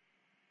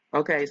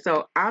 okay,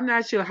 so I'm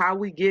not sure how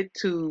we get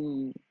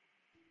to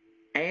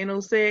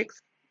anal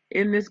sex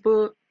in this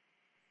book.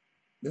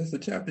 that's the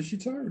chapter she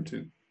turned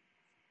to.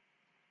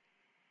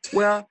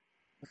 Well,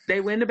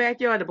 they went in the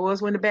backyard. The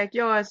boys went in the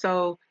backyard.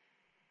 So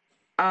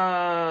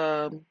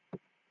um,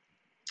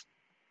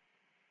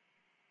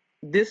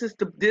 this is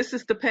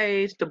the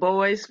page the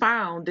boys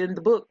found in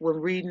the book when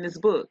reading this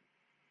book.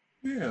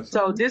 Yeah,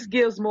 So so this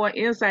gives more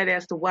insight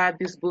as to why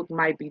this book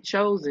might be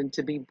chosen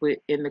to be put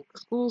in the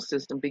school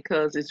system,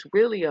 because it's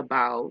really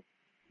about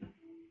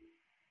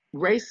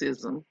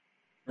racism.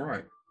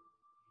 right.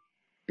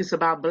 It's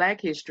about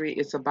Black history.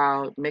 It's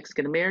about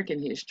Mexican American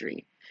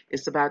history.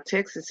 It's about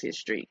Texas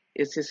history.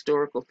 It's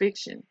historical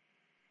fiction.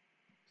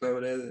 So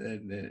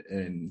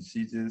and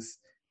she just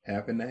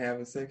happened to have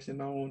a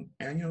section on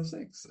anal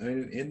sex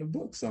in the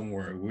book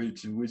somewhere,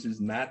 which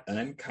is not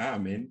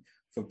uncommon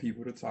for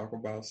people to talk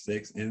about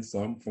sex in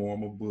some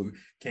form of book.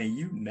 Can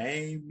you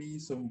name me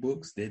some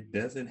books that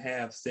doesn't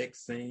have sex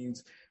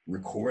scenes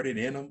recorded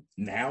in them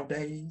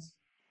nowadays?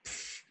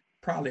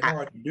 Probably I,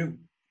 hard to do.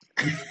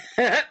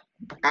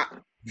 I,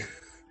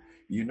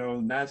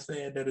 Not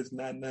saying that it's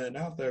not nothing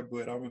out there,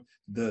 but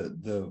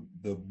the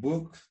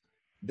book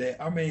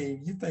that, I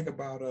mean, you think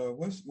about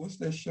what's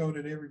that show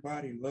that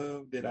everybody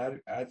loved that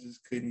I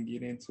just couldn't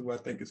get into? I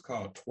think it's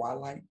called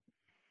Twilight,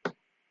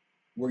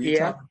 where you're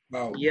yeah, talking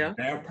about yeah.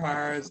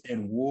 vampires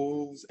and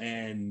wolves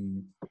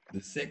and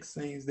the sex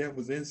scenes that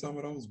was in some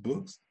of those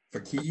books for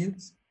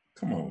kids.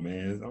 Come on,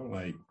 man. I'm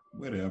like,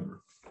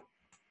 whatever.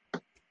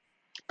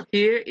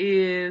 Here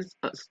is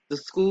the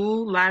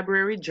School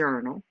Library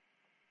Journal,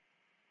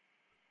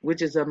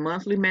 which is a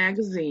monthly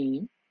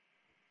magazine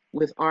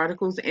with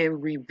articles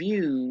and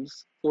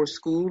reviews for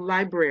school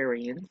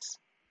librarians,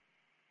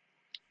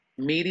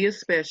 media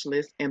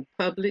specialists, and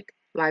public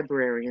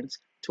librarians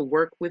to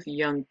work with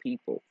young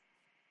people.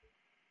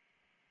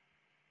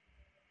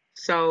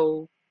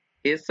 So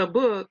it's a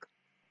book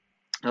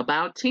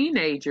about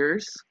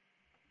teenagers.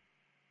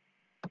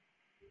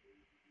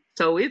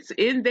 So it's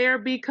in there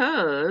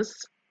because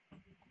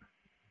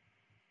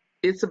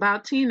It's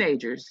about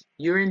teenagers.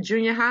 You're in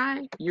junior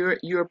high, you're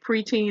a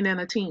preteen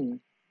and a teen.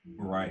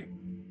 Right.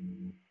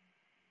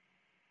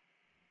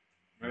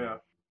 Yeah.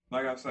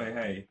 Like I say,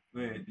 hey,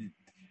 man,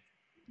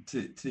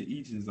 to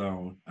each his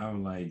own.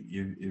 I'm like,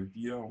 if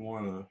you don't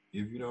wanna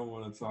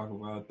talk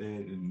about that,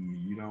 and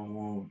you don't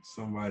want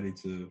somebody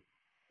to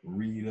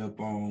read up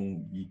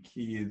on, your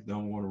kids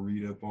don't want to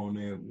read up on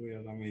that,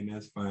 well, I mean,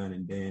 that's fine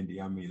and dandy.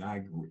 I mean, I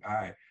agree.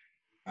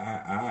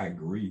 I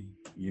agree.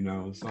 You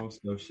know, some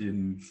stuff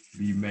shouldn't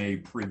be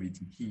made privy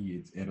to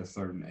kids at a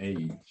certain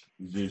age.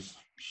 It just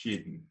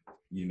shouldn't,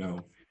 you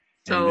know,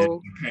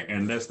 So,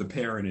 unless the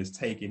parent is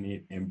taking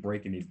it and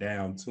breaking it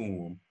down to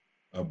them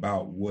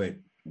about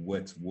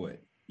what's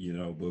what, you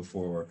know. But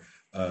for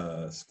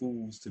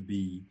schools to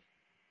be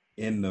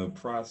in the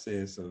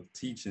process of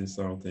teaching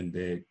something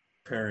that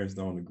parents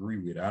don't agree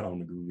with, I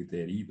don't agree with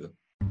that either.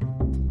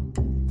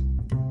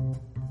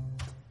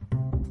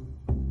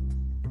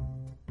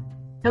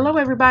 hello,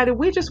 everybody.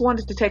 We just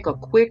wanted to take a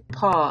quick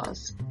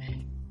pause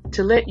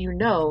to let you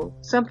know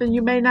something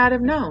you may not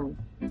have known.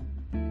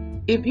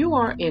 If you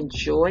are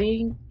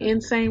enjoying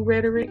Insane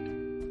Rhetoric,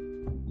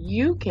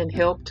 you can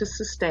help to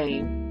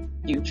sustain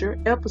future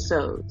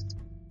episodes.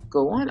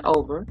 Go on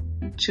over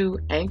to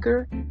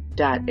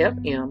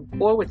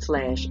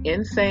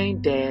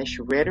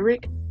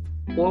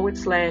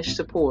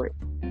anchor.fm/insane-rhetoric/support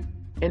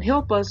and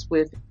help us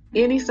with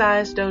any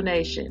size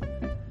donation.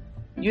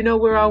 You know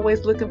we're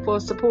always looking for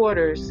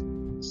supporters,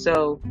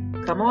 so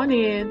come on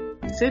in,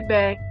 sit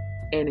back,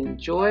 and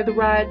enjoy the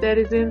ride that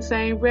is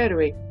Insane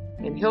Rhetoric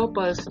and help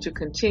us to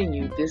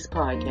continue this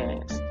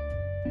podcast.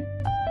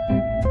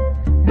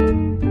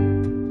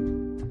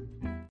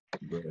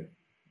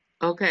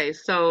 Okay,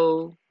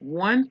 so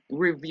one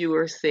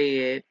reviewer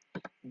said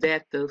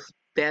that the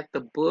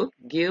book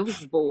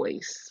gives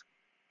voice.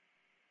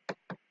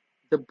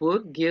 The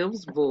book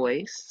gives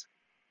voice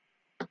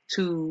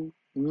to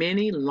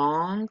many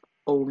long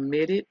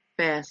omitted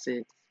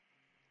facets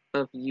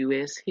of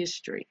U.S.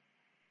 history.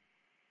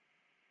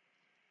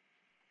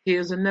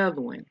 Here's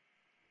another one.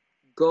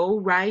 Go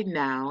right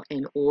now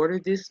and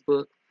order this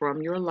book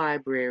from your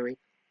library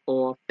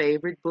or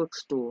favorite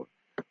bookstore.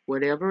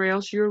 Whatever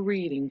else you're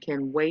reading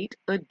can wait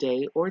a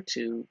day or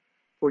two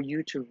for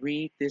you to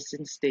read this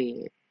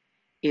instead.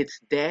 It's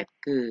that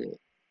good.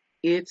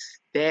 It's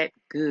that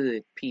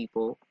good,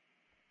 people.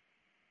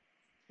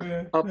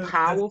 A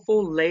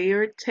powerful,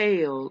 layered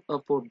tale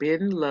of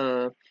forbidden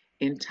love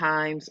in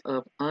times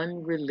of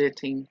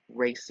unrelenting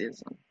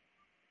racism.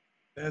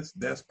 That's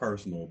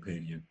personal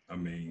opinion. I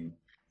mean,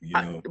 you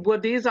know. Well,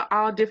 these are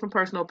all different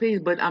personal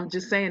opinions, but I'm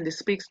just saying this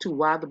speaks to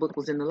why the book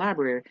was in the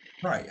library.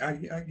 Right, I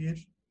get you.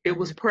 It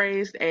was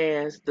praised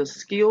as the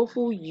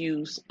skillful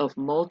use of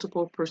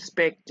multiple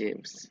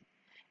perspectives,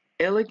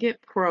 elegant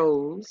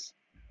prose,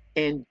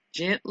 and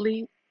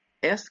gently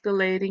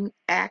escalating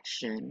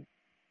action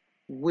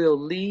will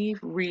leave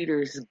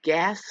readers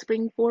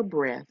gasping for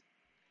breath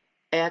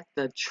at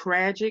the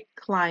tragic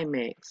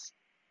climax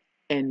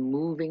and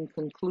moving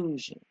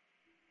conclusion.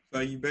 So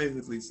you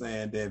basically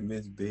saying that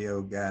Miss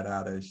Bell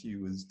got she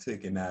was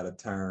taken out of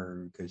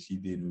turn because she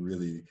didn't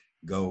really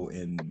go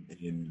and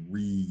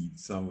read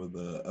some of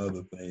the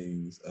other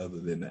things other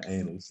than the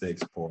anal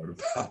sex part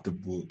about the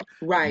book.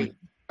 Right.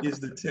 Is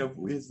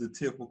the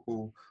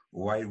typical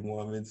white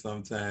woman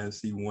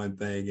sometimes see one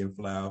thing and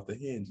fly off the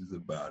hinges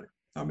about it.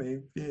 I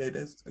mean, yeah,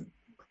 that's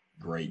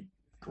great.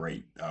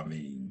 I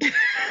mean,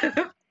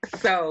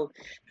 so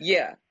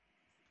yeah.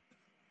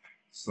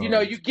 So, you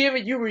know, you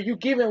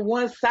giving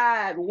one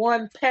side,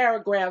 one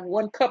paragraph,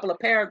 one couple of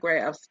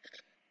paragraphs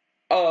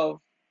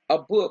of a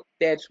book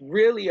that's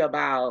really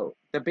about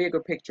the bigger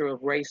picture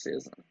of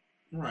racism.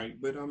 Right,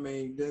 but I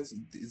mean,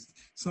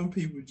 some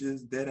people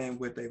just, that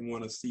ain't what they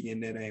want to see,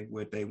 and that ain't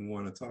what they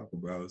want to talk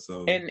about.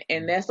 So, and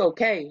that's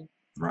okay.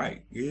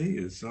 Right, it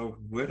is. So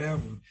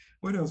whatever.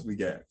 What else we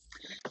got?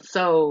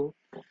 So,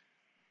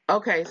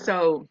 okay,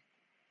 so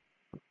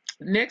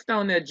next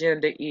on the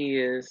agenda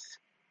is,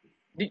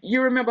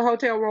 you remember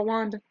Hotel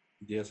Rwanda?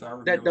 Yes, I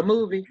remember. The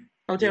movie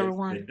Hotel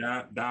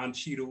Rwanda. Don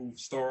Cheadle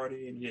starred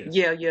in. Yes.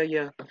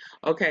 Yeah.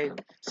 Okay,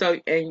 so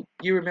and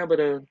you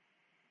remember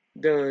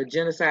the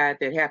genocide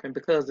that happened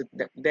because of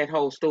that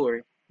whole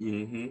story.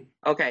 Mm-hmm.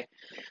 Okay,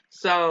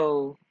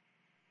 so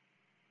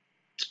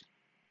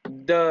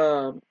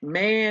the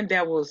man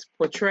that was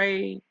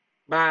portrayed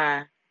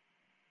by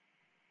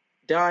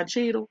Don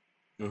Cheadle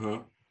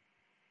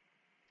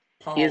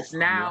is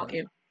now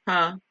in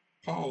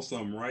Paul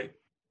something, right?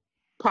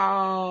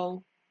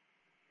 Paul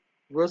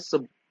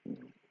Russell.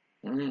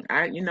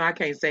 I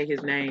can't say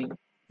his name.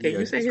 Can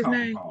you say his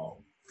name?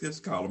 Paul.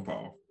 Just call him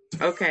Paul.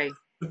 Okay.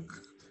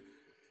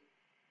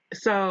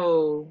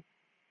 So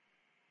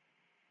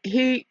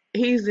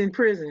he's in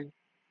prison.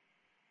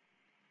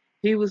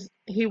 He was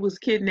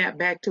kidnapped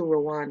back to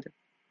Rwanda.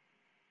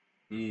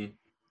 Mm.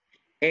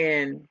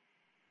 And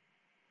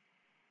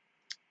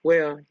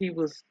well, he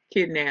was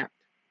kidnapped.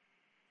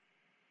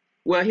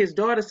 Well, his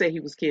daughter said he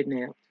was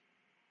kidnapped.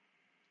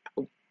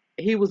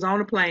 He was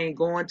on a plane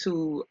going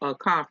to a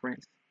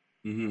conference.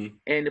 Mm-hmm.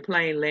 and the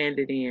plane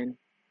landed in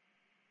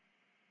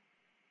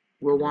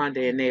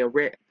Rwanda, and they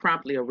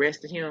promptly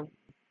arrested him,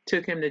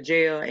 took him to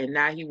jail, and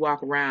now he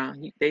walk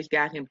around. They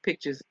got him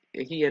pictures.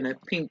 He in a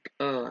pink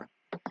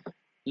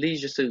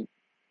leisure suit,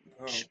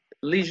 Oh.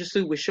 leisure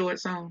suit with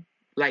shorts on,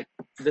 like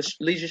the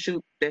leisure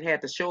suit that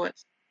had the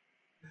shorts.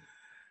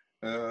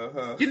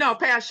 Uh-huh. You know, a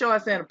pair of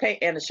shorts and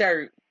a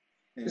shirt.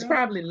 It's Yeah.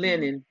 probably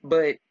linen,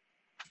 but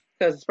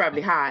because it's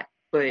probably hot.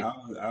 But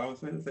I was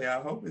going to say, I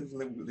hope it's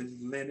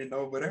landing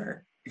over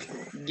there.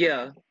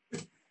 yeah,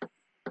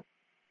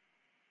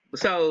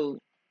 so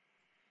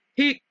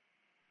he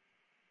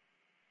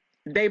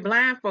they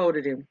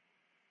blindfolded him,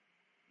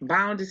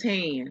 bound his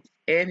hands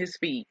and his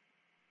feet,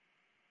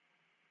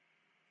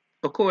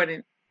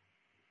 according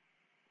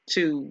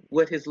to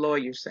what his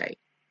lawyers say.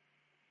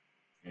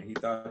 And he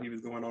thought he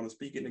was going on a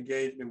speaking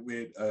engagement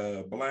with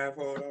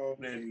blindfold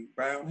on and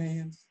bound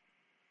hands.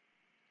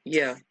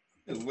 Yeah.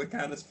 What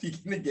kind of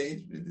speaking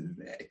engagement is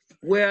that?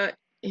 Well,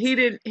 he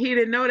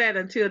didn't know that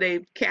until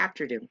they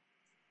captured him.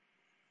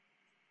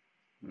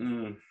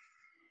 Mm.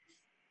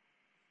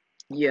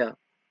 Yeah.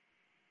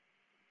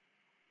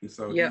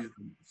 So Yeah.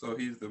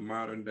 he's the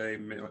modern day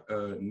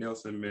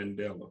Nelson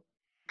Mandela.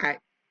 I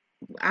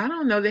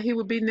don't know that he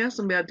would be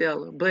Nelson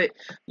Mandela, but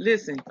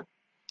listen.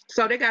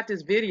 So they got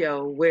this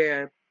video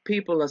where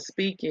people are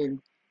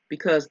speaking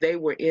because they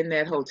were in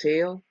that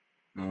hotel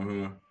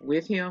Uh-huh.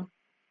 with him.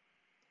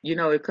 You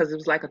know, because it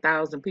was like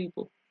 1,000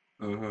 people.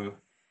 Uh-huh.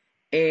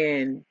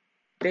 And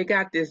they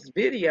got this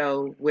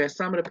video where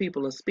some of the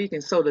people are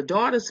speaking. So the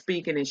daughter's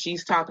speaking and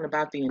she's talking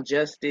about the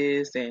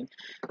injustice and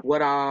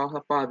what all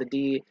her father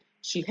did.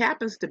 She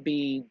happens to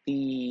be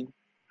the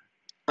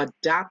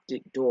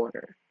adopted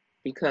daughter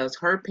because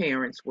her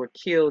parents were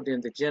killed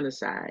in the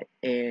genocide,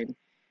 and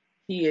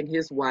he and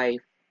his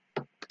wife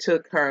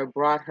took her,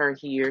 brought her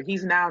here.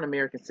 He's now an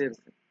American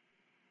citizen.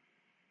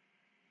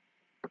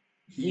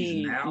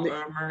 He's now an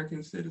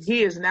American citizen?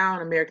 He is now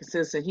an American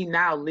citizen. He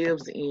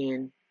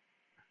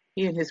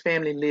and his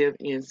family live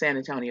in San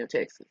Antonio,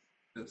 Texas.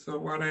 So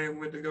why they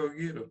went to go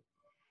get him?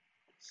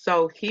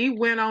 So he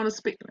went on a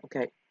speaking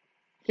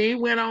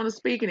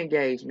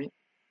engagement.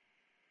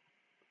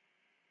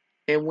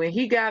 And when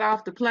he got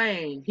off the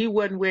plane, he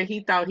wasn't where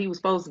he thought he was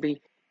supposed to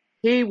be.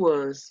 He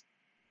was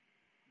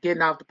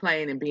getting off the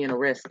plane and being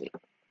arrested.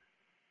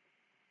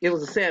 It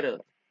was a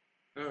setup.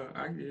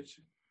 I get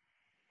you.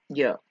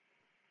 Yeah.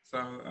 So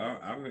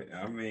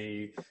I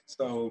mean,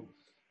 so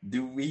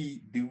do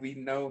we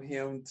know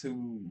him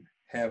to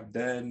have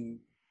done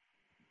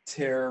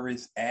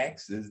terrorist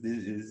acts? Are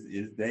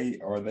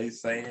they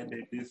saying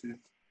that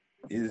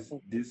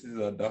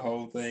the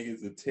whole thing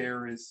is a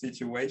terrorist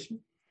situation?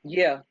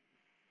 Yeah.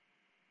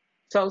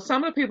 So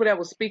some of the people that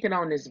were speaking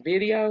on this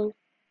video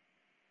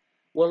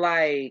were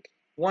like,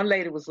 one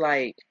lady was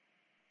like,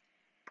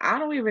 I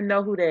don't even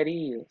know who that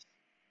is.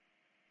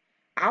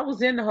 I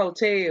was in the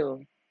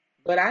hotel,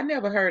 but I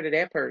never heard of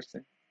that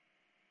person.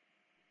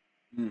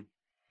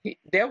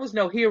 There was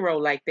no hero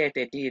like that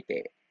did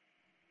that.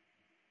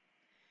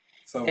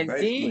 So and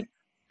basically,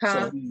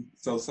 then,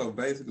 so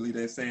basically,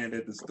 they're saying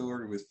that the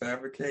story was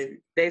fabricated.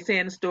 They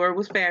saying the story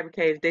was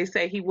fabricated. They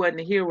say he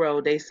wasn't a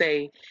hero. They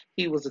say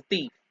he was a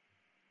thief.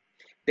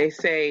 They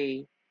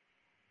say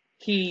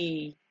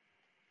he.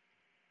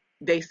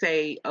 They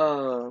say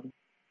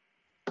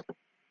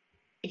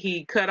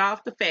he cut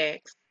off the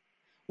facts,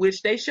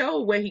 which they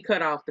showed where he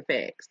cut off the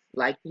facts.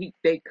 Like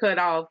they cut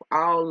off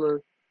all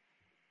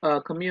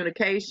the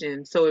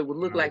communication, so it would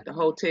look like the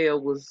hotel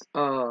was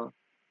empty.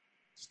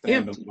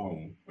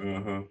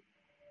 Standalone.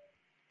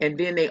 And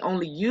then they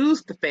only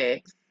used the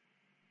facts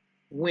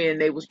when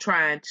they was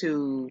trying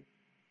to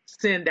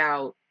send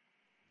out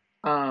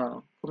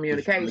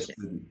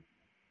communication.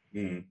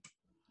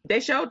 They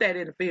showed that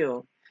in the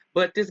film,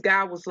 but this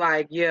guy was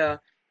like, "Yeah,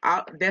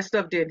 that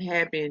stuff didn't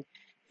happen.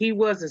 He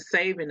wasn't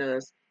saving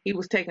us. He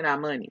was taking our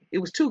money." It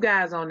was two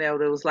guys on there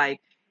that was like,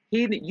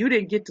 you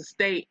didn't get to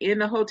stay in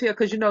the hotel,"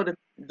 because you know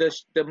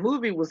the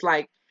movie was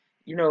like,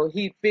 you know,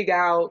 he'd figure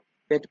out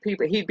that the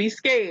people, he'd be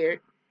scared.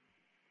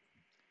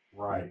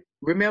 Right.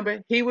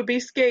 Remember, he would be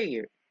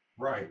scared.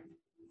 Right.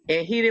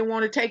 And he didn't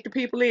want to take the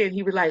people in.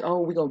 He was like,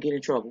 "Oh, we're gonna get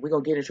in trouble. We're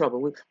gonna get in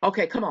trouble.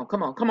 Okay, come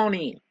on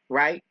in."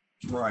 Right.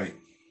 Right.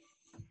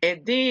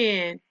 And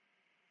then,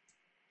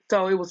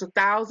 so it was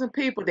 1,000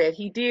 people that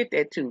he did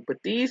that to.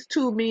 But these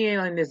two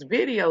men in this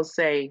video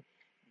say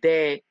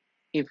that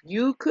if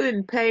you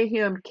couldn't pay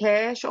him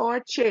cash or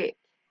a check,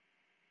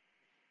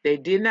 they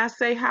did not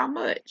say how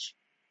much,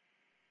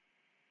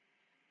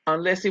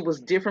 unless it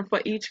was different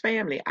for each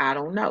family. I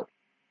don't know.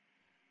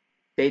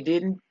 They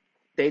didn't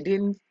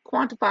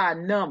quantify a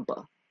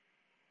number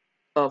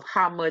of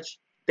how much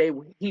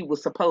he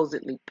was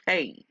supposedly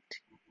paid.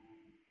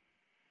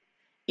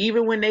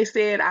 Even when they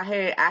said I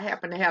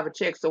happened to have a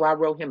check, so I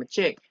wrote him a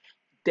check,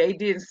 they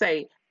didn't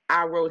say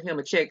I wrote him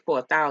a check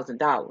for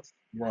 $1,000.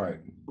 Right.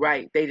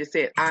 Right. They just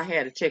said I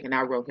had a check and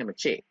I wrote him a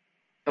check.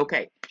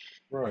 Okay.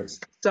 Right.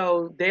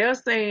 So they're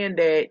saying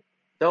that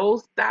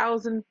those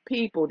 1,000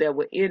 people that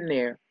were in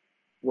there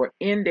were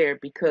in there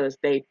because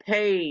they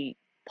paid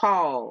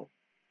Paul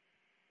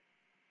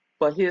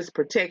for his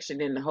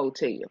protection in the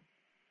hotel.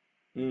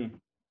 Mm.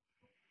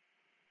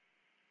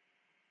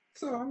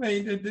 So I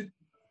mean,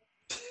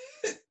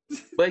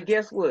 But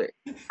guess what?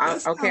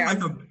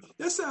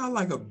 that sounds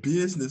like a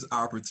business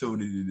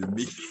opportunity to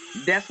me.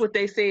 That's what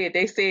they said.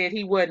 They said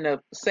he wasn't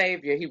a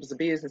savior. He was a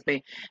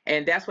businessman.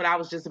 And that's what I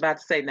was just about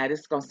to say. Now, this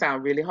is going to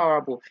sound really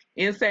horrible.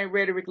 Insane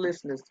Rhetoric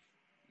listeners,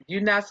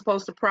 you're not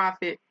supposed to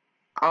profit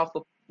off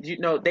of,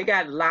 they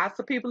got lots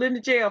of people in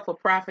the jail for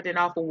profiting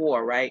off of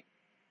war, right?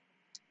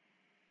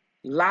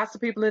 Lots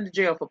of people in the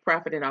jail for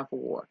profiting off of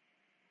war.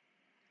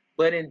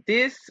 But in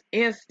this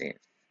instance,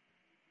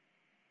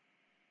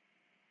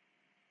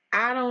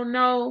 I don't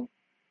know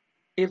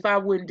if I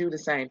wouldn't do the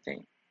same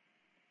thing.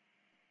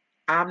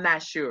 I'm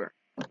not sure.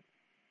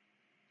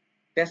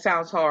 That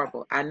sounds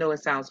horrible. I know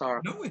it sounds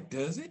horrible. No, it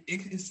doesn't.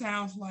 It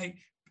sounds like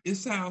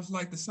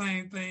the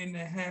same thing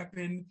that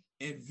happened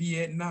in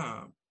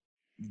Vietnam.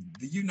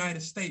 The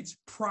United States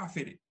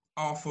profited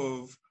off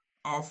of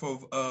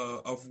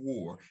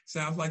war.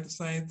 Sounds like the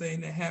same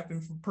thing that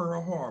happened for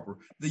Pearl Harbor.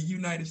 The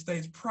United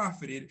States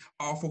profited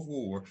off of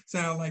war.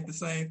 Sounds like the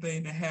same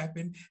thing that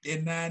happened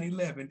in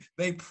 9/11.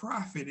 They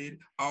profited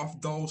off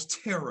those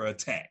terror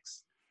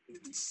attacks.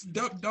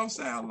 Don't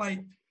sound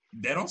bad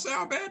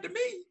to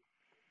me.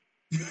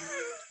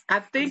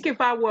 I think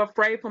if I were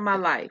afraid for my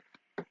life,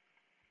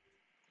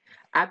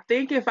 I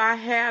think if I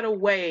had a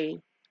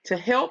way to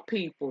help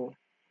people,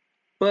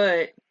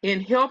 but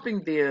in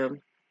helping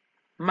them,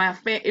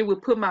 it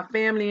would put my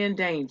family in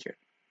danger.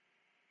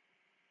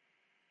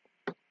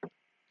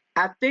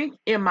 I think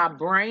in my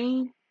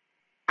brain,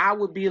 I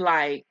would be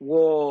like,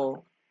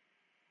 well,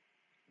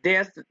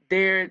 there's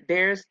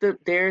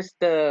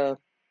the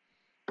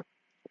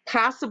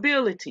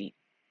possibility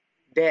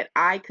that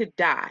I could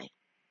die,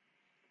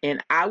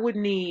 and I would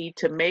need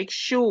to make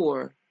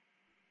sure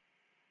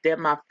that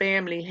my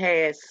family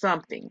has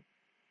something.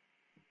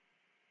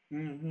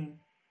 Mm-hmm.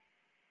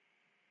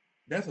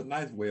 That's a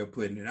nice way of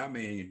putting it. I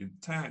mean,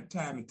 time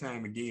and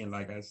time again,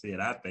 like I said,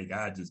 I think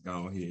I just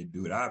go ahead and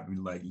do it. I'd be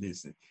like,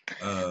 listen,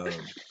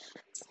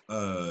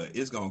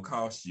 it's gonna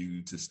cost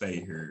you to stay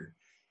here,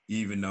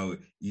 even though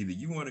either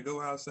you want to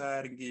go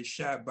outside and get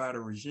shot by the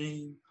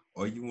regime,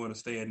 or you want to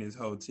stay in this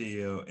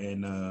hotel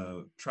and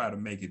try to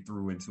make it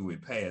through until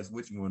it passes.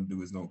 What you want to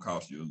do is gonna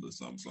cost you a little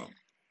something.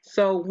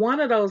 So one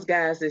of those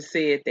guys that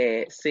said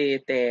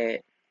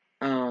that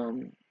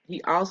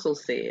he also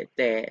said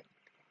that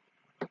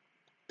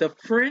the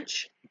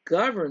French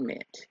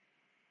government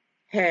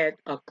had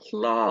a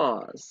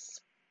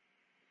clause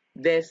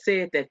that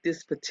said that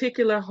this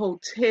particular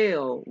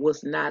hotel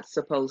was not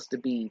supposed to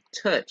be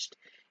touched.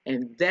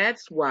 And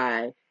that's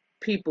why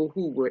people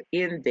who were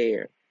in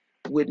there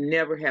would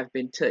never have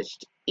been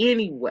touched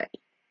anyway.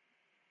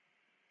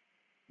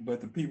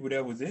 But the people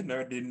that was in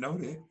there didn't know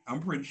that.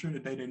 I'm pretty sure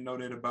that they didn't know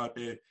that about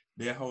that.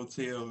 Their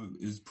hotel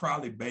is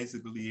probably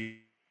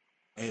basically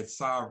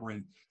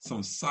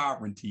some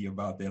sovereignty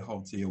about that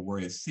hotel, where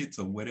it sits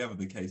or whatever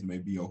the case may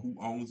be, or who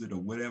owns it or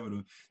whatever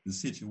the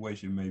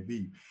situation may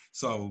be.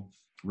 So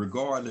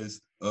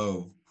regardless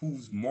of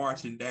who's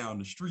marching down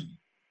the street,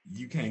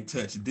 you can't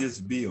touch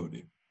this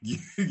building.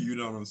 You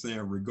know what I'm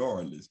saying?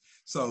 Regardless.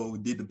 So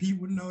did the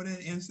people know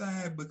that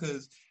inside?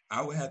 Because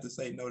I would have to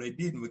say no, they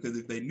didn't, because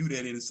if they knew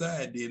that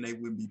inside, then they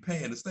wouldn't be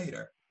paying to stay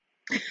there.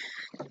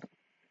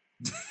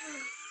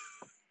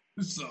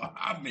 So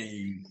I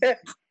mean,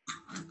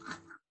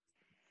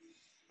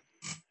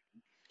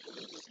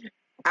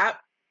 I'm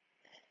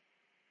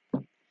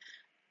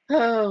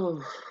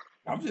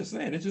just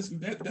saying,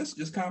 that's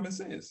just common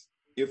sense.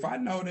 If I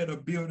know that a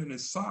building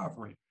is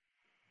sovereign,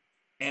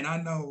 and I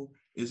know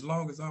as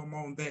long as I'm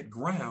on that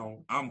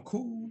ground, I'm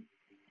cool,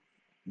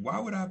 why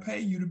would I pay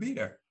you to be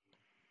there?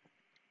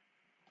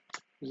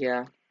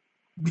 Yeah.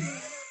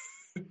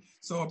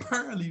 So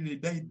apparently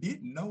they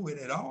didn't know it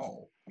at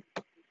all.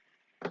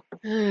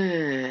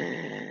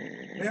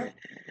 Yeah.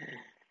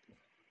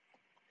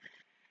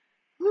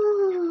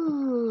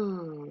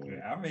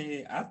 I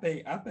mean, I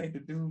think the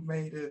dude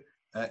made an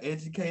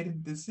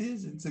educated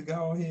decision to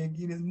go ahead and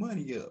get his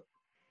money up.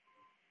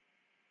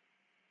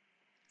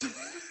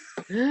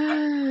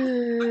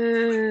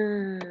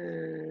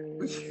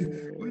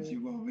 What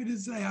you want me to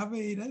say? I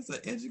mean, that's an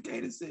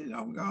educated decision.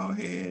 I'm gonna go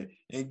ahead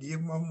and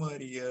give my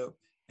money up,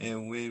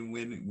 and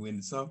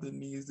when something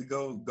needs to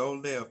go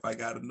left, I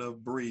got enough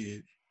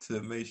bread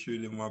to make sure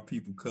that my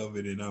people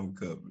covered and I'm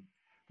covered.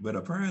 But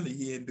apparently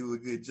he didn't do a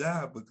good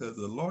job, because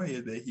the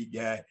lawyer that he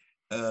got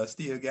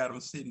still got him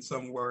sitting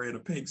somewhere in a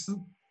pink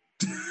suit.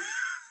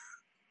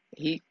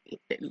 He's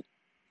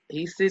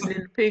sitting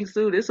in the pink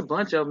suit. There's a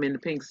bunch of them in the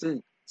pink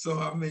suit. So,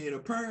 I mean,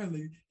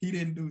 apparently he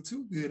didn't do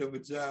too good of a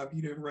job.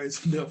 He didn't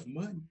raise enough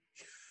money.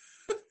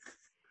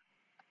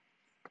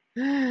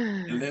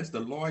 Unless the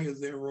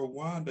lawyers in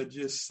Rwanda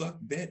just suck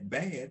that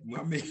bad.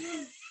 I mean,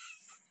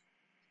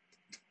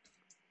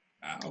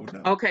 I don't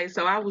know. Okay,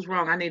 so I was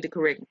wrong. I need to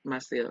correct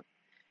myself.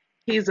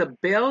 He's a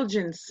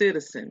Belgian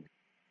citizen.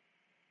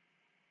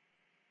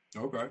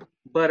 Okay.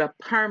 but a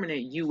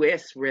permanent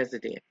U.S.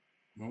 resident.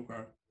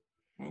 Okay.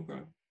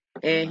 Okay.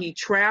 And he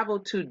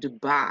traveled to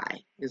Dubai,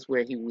 is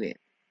where he went,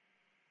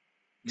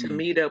 to Mm.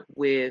 meet up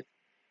with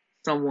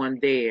someone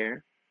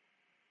there.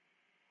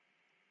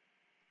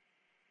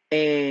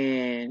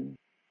 And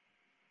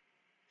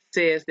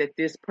says that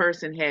this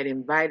person had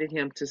invited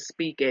him to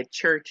speak at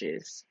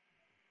churches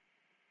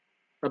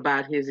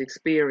about his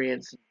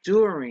experience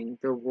during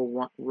the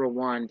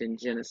Rwandan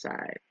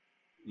genocide.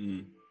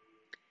 Mm.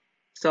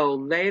 So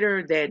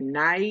later that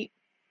night,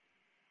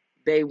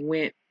 they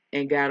went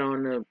and got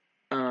on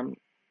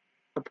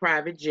a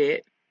private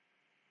jet,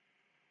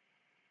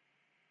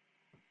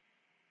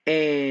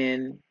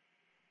 and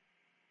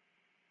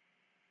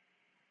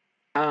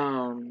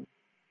um,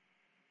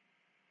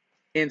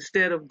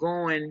 instead of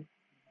going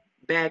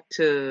back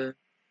to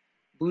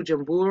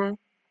Bujumbura,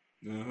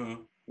 Uh-huh.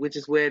 which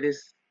is where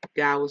this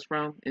guy was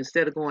from,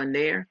 instead of going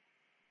there,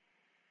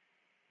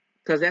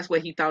 because that's where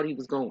he thought he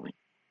was going,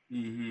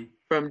 Mm-hmm.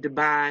 from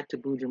Dubai to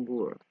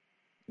Bujumbura.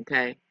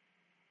 Okay.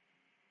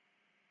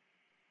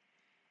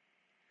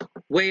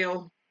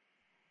 Well,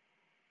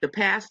 the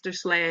pastor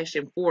slash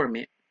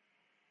informant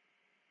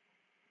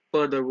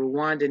for the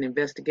Rwandan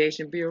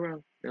Investigation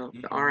Bureau, the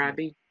Mm-hmm.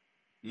 RIB,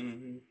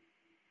 Mm-hmm.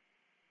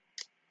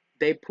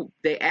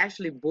 they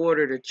actually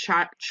boarded a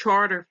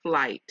charter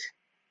flight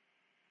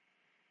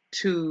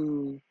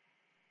to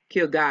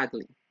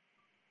Kilgagli.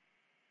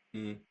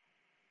 Mm.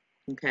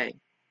 Okay.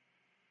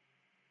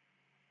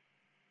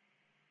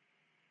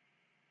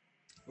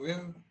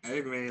 Well,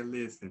 hey man,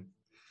 listen.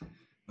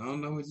 I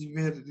don't know what you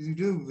better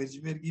do, but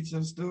you better get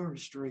your story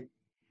straight.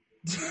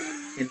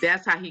 And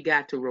that's how he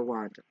got to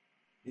Rwanda.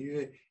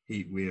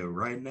 Yeah,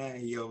 right now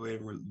he over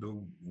in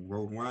the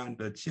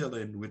Rwanda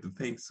chilling with the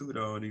pink suit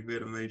on. He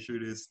better make sure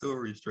this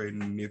story's straight.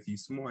 And if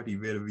he's smart, he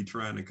better be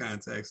trying to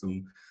contact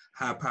some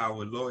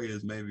high-powered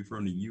lawyers, maybe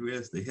from the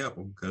U.S. to help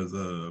him, because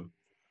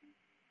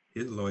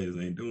his lawyers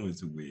ain't doing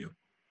too well.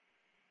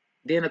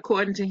 Then,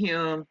 according to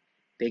him,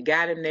 they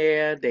got him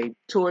there. They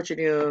tortured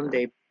him.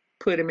 They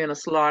put him in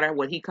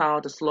what he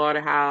called a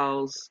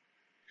slaughterhouse.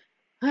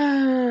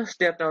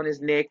 Stepped on his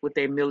neck with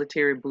their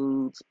military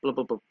boots. Blah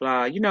blah blah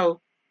blah. You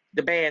know,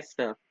 the bad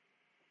stuff.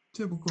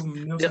 Typical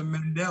The, Nelson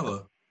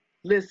Mandela.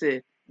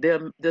 listen,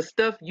 the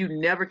stuff you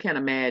never can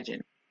imagine.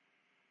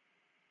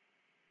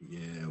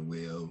 Yeah,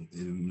 well,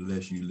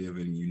 unless you live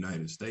in the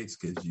United States,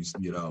 because you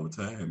see it all the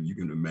time, you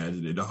can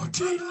imagine it all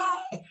day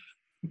long.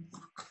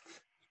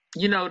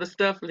 You know, the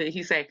stuff that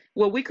he say.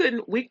 Well, we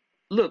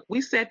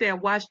sat there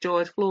and watched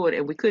George Floyd,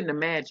 and we couldn't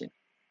imagine.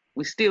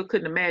 We still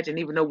couldn't imagine,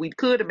 even though we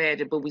could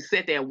imagine, but we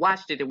sat there and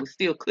watched it, and we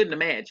still couldn't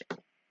imagine.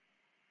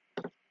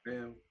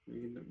 Well,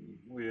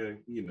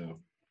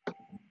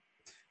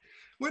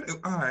 What?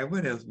 All right,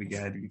 what else we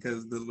got?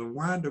 Because the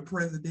Rwanda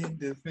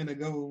president is finna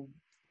go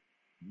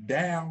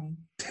down,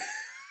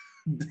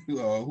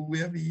 or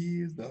whoever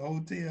he is, the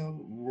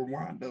hotel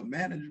Rwanda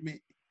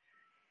management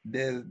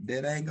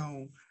that ain't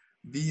gonna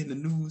be in the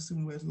news too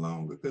much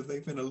longer because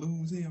they finna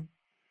lose him.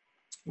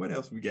 What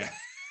else we got?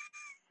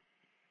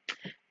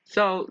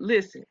 So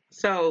listen,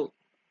 so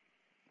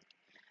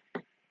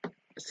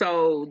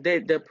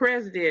the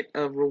president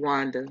of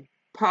Rwanda,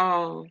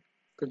 Paul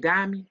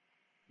Kagame,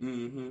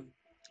 Mm-hmm.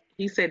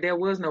 he said there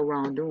was no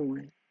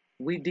wrongdoing.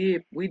 We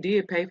did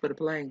pay for the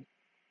plane.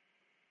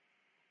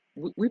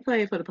 We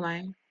paid for the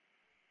plane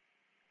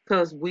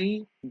because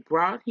we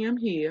brought him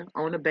here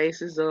on the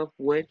basis of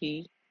what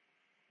he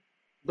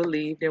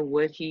believed and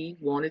what he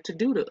wanted to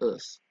do to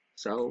us.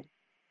 So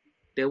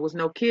there was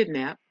no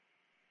kidnap.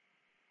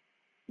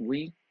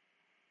 We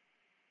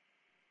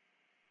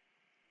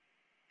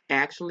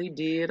actually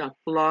did a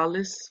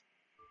flawless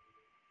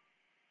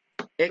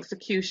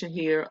execution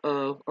here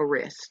of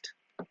arrest.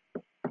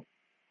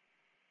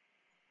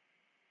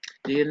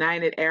 The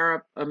United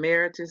Arab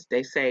Emirates,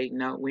 they say,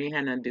 no, we ain't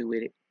had nothing to do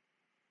with it.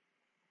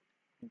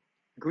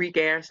 Greek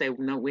Air say,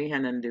 no, we ain't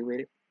had nothing to do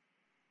with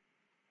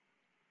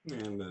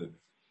Man, look,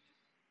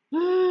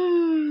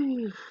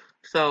 it.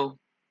 So,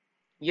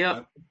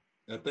 yep.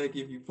 I think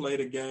if you play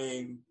the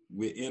game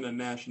with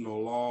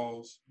international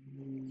laws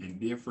and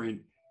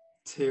different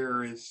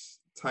terrorist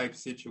type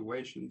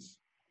situations,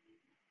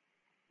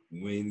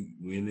 when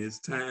it's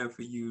time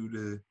for you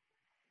to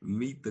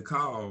meet the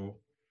call,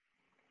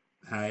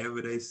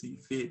 however they see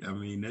fit, I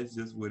mean, that's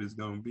just what it's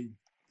gonna be,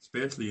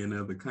 especially in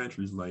other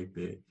countries like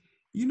that.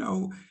 You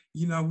know,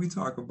 we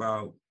talk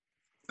about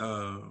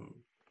uh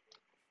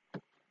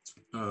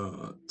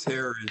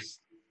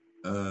terrorist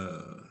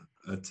uh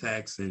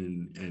attacks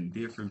and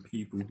different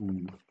people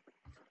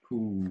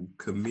who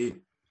commit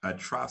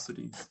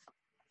atrocities.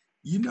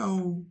 You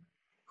know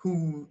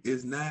who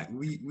is not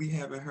we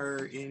haven't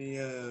heard any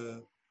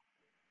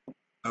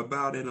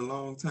about in a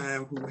long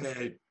time who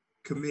had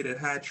committed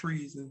high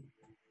treason.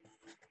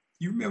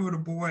 You remember the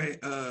boy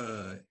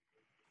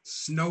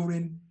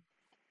Snowden?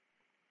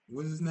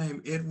 What's his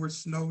name? Edward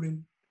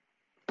Snowden?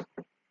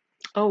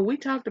 Oh, didn't we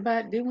talk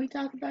about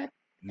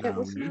No,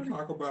 Edward we didn't Snowden?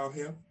 talk about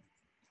him.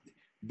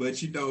 But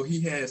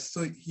he has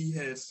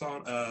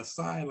sought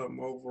asylum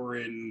over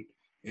in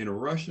in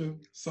Russia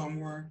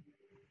somewhere,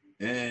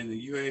 and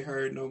you ain't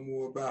heard no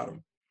more about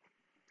him.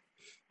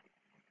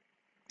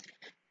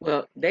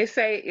 Well, they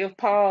say if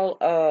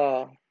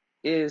Paul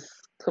is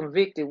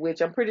convicted,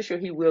 which I'm pretty sure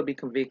he will be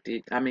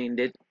convicted. I mean,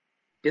 that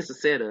it's a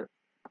setup.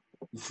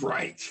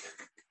 Right.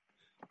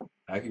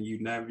 How can you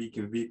not be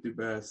convicted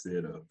by a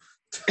setup?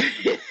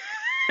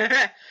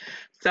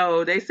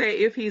 So they say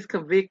if he's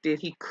convicted,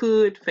 he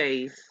could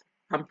face,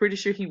 I'm pretty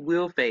sure he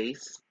will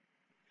face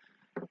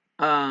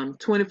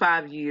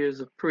 25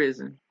 years of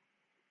prison.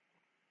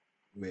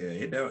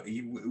 Well,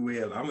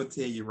 well, I'm gonna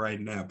tell you right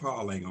now,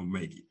 Paul ain't gonna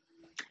make it.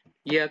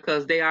 Yeah,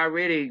 because they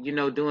already,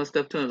 doing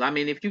stuff to him. I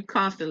mean, if you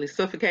constantly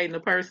suffocating a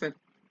person,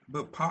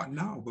 But Paul,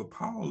 no, but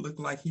Paul looked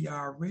like he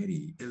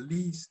already at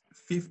least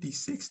 50,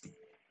 60,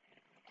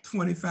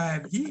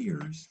 25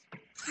 years.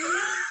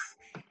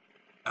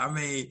 I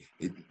mean,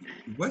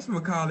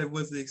 whatchamacallit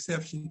was the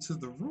exception to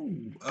the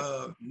rule.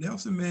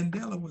 Nelson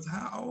Mandela was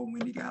how old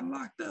when he got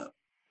locked up?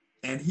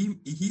 And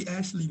he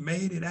actually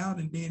made it out,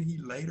 and then he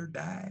later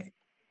died.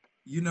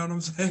 You know what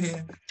I'm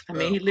saying? I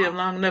mean, he lived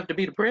long enough to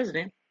be the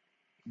president.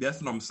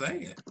 That's what I'm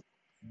saying.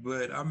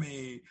 But I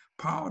mean,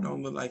 Paul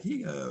don't look like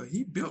he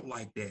built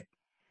like that.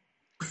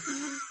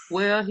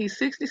 Well, he's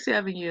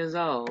 67 years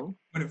old.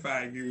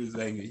 25 years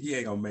he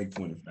ain't gonna make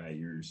 25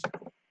 years.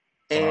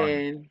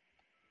 And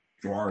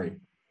sorry.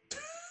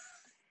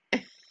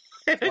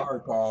 Sorry,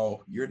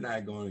 Paul. You're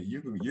not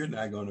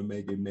gonna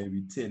make it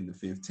maybe 10 to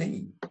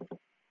 15.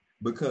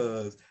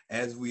 Because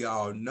as we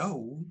all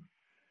know,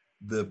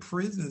 the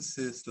prison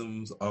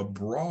systems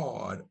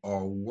abroad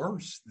are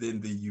worse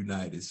than the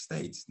United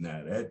States.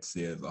 Now that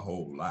says a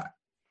whole lot.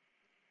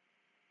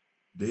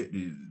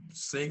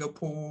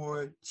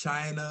 Singapore,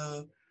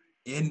 China,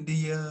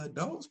 India,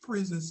 those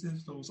prison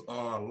systems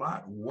are a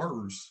lot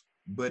worse,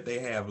 but they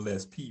have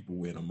less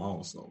people in them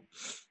also.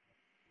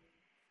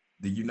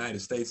 The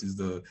United States is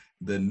the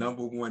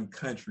number one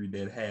country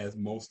that has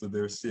most of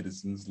their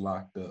citizens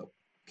locked up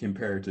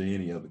compared to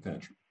any other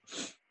country.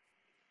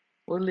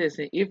 Well,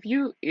 listen, if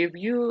you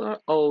are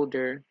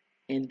older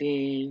and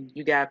then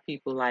you got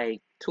people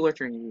like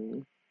torturing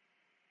you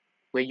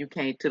where you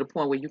can't to the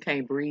point where you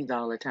can't breathe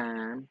all the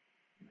time,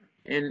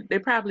 and they're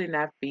probably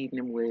not feeding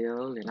them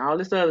well and all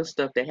this other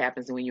stuff that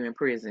happens when you're in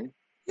prison.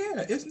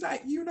 Yeah, it's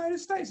not United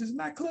States, it's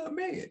not Club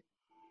Med.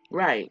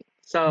 Right.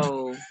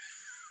 So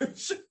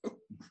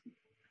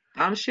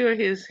I'm sure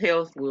his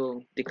health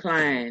will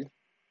decline.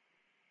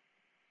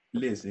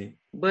 Listen.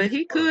 But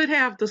he could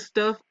have the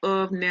stuff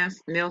of Nelson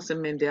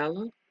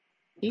Mandela.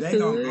 They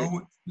gonna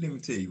go. Let me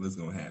tell you what's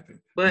gonna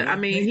happen. But I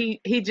mean,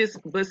 he just.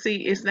 But see,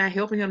 it's not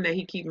helping him that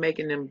he keep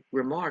making them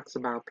remarks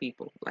about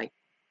people. Like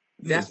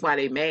that's why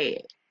they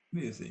mad.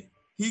 Listen,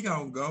 he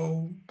gonna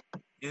go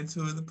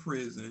into the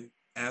prison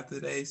after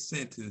they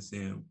sentence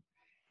him.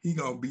 He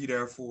gonna be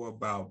there for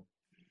about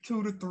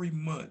 2 to 3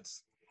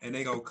 months, and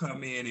they gonna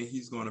come in and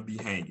he's gonna be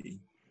hanging.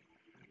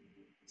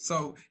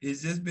 So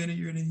it's just been a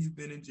year that he's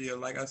been in jail.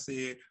 Like I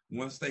said,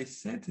 once they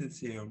sentence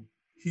him,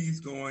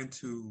 they're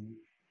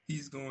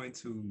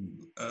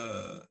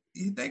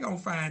gonna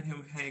find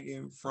him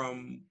hanging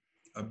from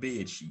a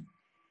bed sheet.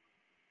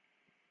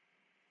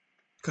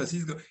 Cause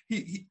he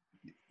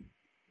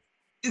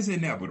it's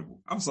inevitable.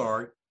 I'm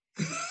sorry.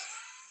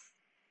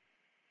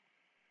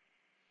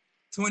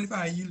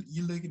 25,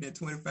 you looking at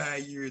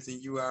 25 years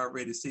and you are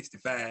already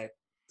 65.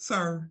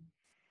 Sir,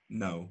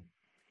 no.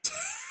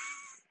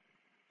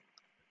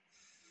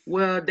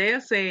 Well,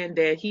 they're saying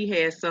that he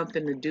has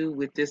something to do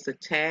with this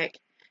attack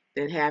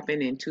that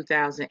happened in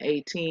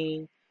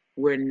 2018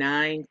 where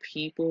 9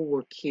 people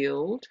were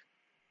killed,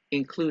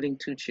 including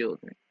 2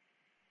 children.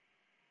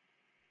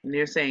 And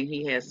they're saying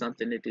he has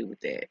something to do with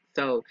that.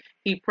 So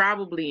he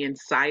probably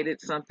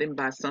incited something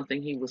by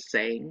something he was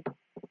saying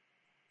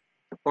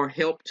or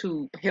helped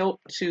to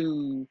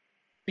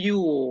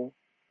fuel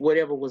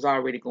whatever was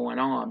already going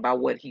on by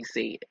what he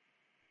said.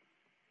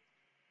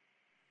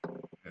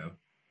 Yeah.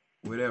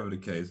 Whatever the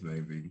case may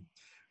be.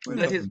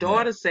 But his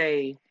daughter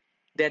say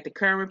that the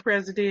current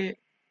president,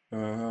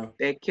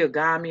 that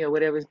Kagame or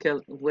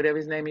whatever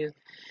his name is,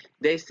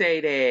 they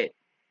say that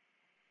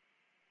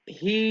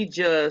he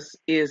just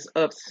is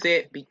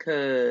upset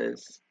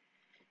because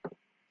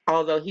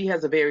although he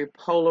has a very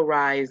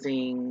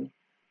polarizing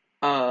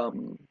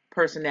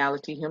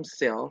personality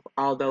himself,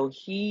 although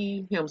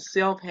he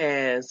himself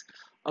has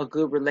a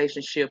good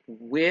relationship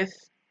with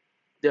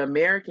the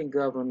American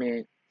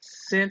government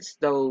since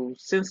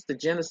the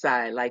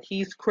genocide, like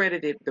he's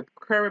credited, the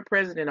current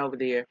president over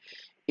there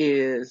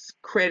is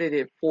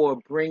credited for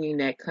bringing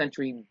that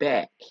country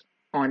back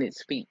on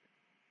its feet.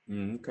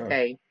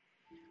 Okay.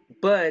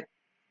 But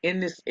in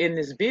this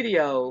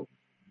video,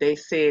 they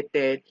said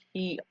that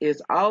he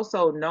is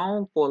also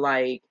known for,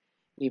 like,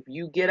 if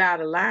you get out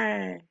of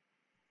line,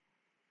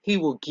 he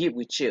will get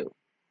with you.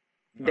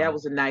 That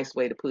was a nice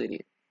way to put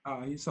it.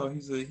 So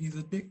he's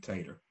a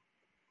dictator.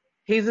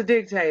 He's a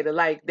dictator.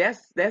 Like that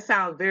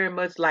sounds very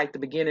much like the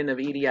beginning of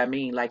Idi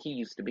Amin, like he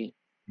used to be.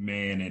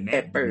 Man, and that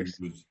at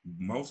first,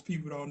 most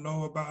people don't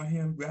know about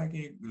him.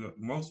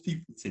 Most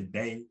people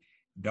today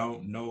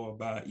don't know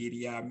about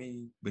Idi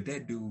Amin, but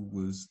that dude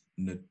was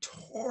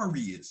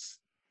notorious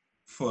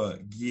for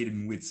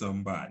getting with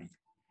somebody.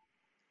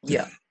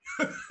 Yeah.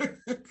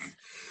 Like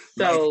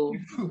So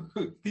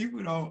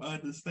people don't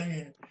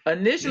understand.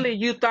 initially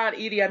you thought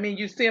Idi Amin,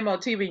 you see him on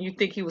TV and you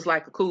think he was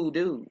like a cool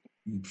dude.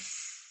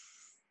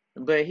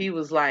 But he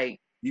was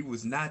like, He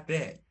was not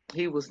that.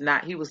 he was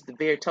not. He was the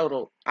very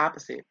total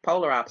opposite,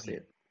 polar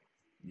opposite.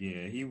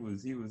 Yeah, he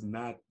was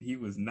not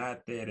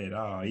that at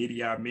all.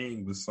 Idi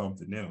Amin was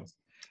something else.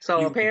 So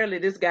He was, apparently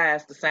this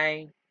guy's the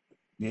same.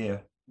 yeah.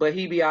 But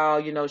he be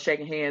all,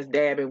 shaking hands,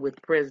 dabbing with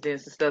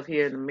presidents and stuff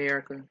here in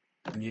America.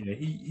 Yeah,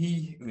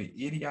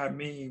 Idi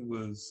Amin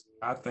was,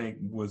 I think,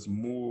 was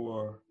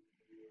more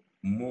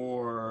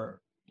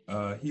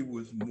he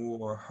was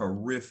more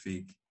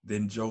horrific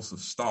than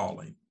Joseph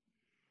Stalin.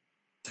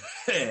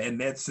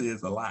 And that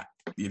says a lot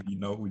if you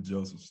know who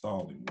Joseph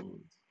Stalin was.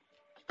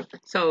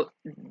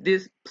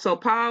 So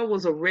Paul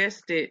was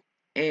arrested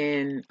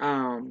and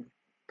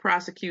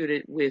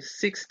prosecuted with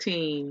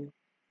 16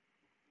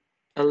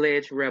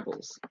 alleged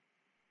rebels.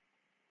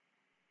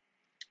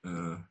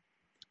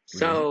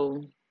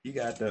 So he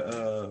got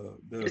the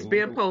it's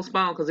been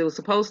postponed because it was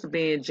supposed to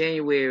be in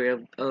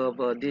January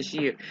of this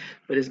year,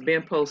 but it's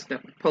been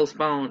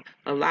postponed.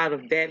 A lot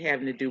of that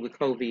having to do with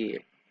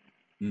COVID.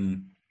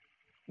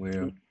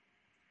 Well,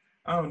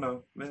 I don't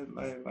know.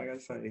 Like I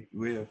say,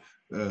 well,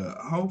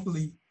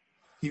 hopefully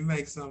he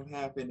makes something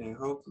happen, and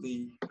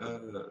hopefully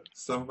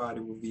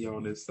somebody will be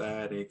on his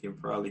side and can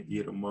probably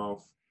get him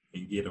off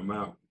and get him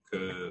out.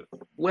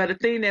 Well, the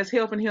thing that's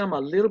helping him a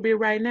little bit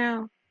right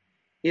now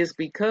is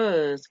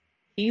because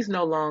he's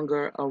no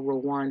longer a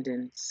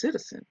Rwandan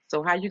citizen.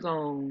 So how you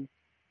gonna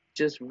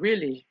just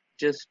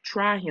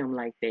try him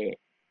like that?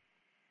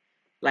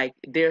 Like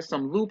there's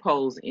some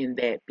loopholes in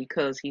that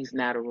because he's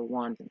not a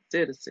Rwandan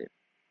citizen.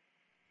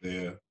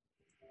 Yeah.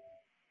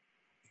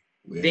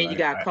 Well, Then you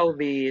got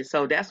COVID,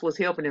 so that's what's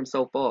helping him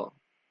so far.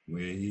 Well,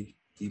 he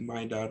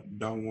might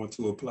don't want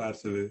to apply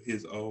to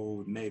his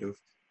old native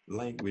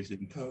language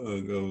and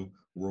tongue of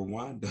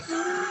Rwanda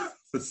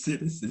for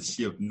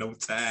citizenship no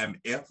time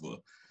ever.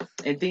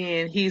 And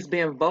then he's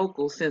been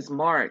vocal since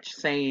March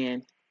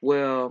saying,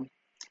 well,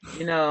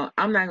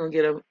 I'm not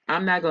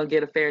gonna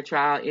get a fair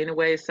trial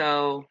anyway,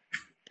 so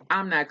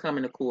I'm not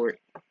coming to court.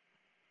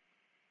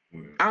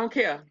 I don't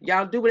care.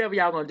 Y'all do whatever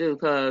y'all gonna do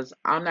because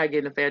I'm not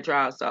getting a fair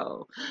trial,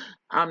 so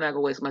I'm not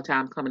gonna waste my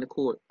time coming to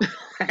court.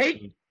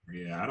 Right?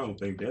 Yeah, I don't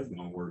think that's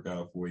gonna work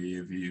out for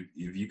you.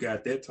 If you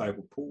got that type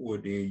of pull,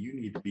 then you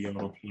need to be on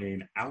a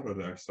plane out of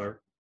there, sir.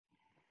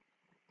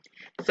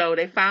 So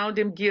they found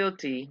him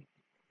guilty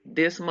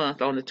this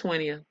month on the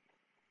 20th.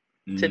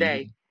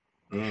 Today.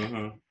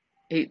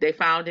 They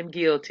found him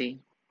guilty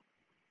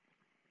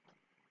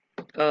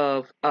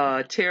of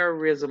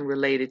terrorism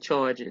related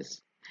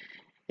charges.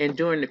 And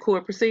during the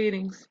court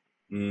proceedings,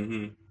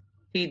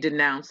 he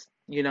denounced,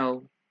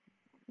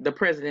 the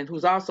president,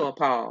 who's also a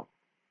Paul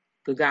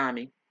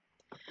Kagame,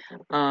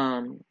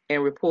 and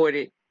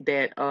reported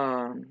that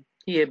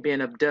he had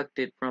been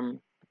abducted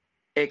from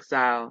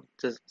exile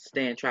to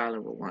stand trial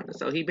in Rwanda.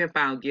 So he'd been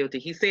found guilty.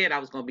 He said I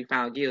was going to be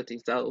found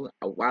guilty, so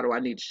why do I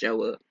need to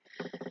show up?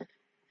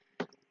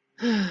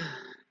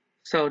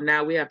 So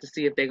now we have to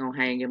see if they're going to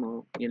hang him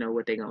or,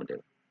 what they're going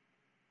to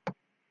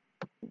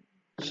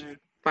do.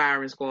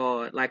 Firing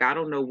squad. Like, I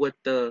don't know what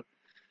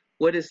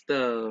is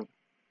the,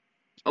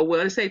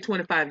 they say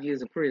 25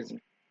 years in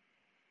prison.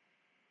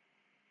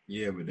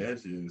 Yeah, but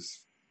that's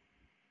just,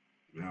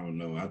 I don't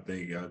know. I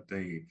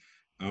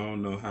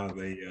don't know how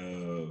they,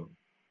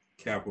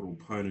 capital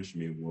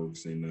punishment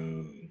works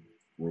in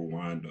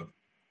Rwanda.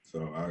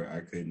 So I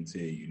couldn't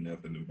tell you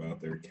nothing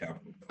about their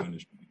capital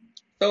punishment.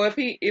 So if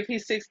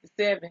he's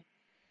 67,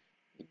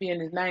 he'd be in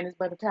his 90s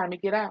by the time he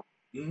get out.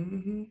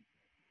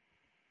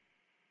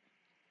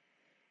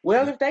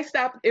 Well, if they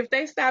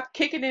stop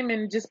kicking him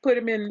and just put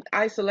him in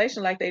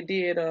isolation like they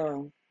did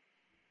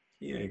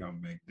he ain't gonna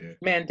make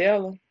that.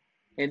 Mandela.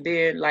 And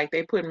then like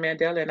they put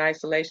Mandela in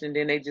isolation and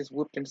then they just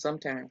whooped him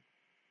sometime.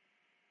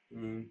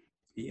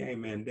 He ain't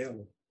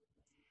Mandela.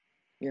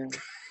 Yeah.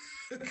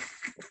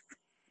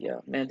 Yeah,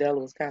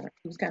 Mandela was kind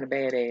of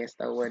badass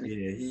though, wasn't he?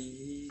 Yeah,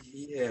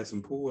 he had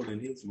some pull in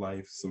his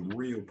life, some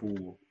real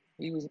pull.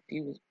 He was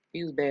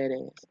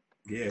badass.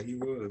 Yeah, he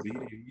was.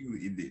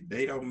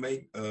 They don't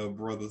make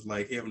brothers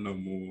like him no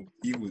more.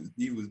 He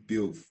was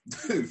built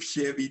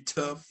Chevy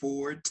tough,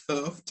 Ford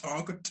tough,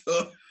 Tonka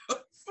tough.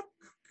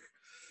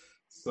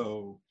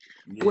 So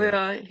yeah.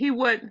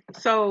 Well,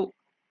 so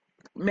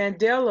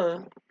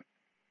Mandela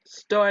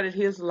started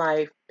his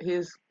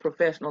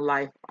professional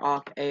life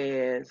off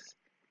as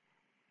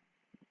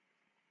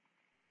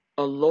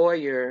a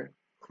lawyer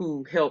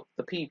who helped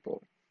the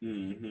people.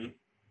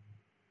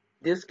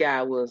 This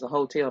guy was a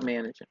hotel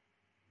manager.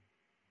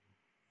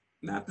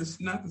 Not to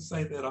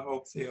say that a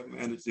hotel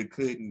manager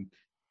couldn't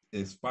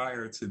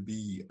aspire to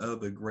be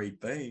other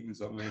great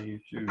things. I mean,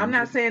 shoot. I'm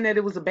not saying that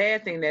it was a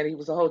bad thing that he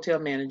was a hotel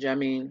manager. I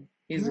mean,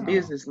 he's a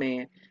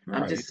businessman.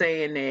 Right. I'm just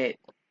saying that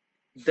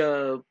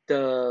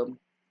the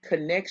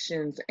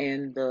connections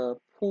and the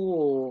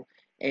pull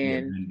Yeah,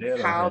 and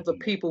Mandela how had the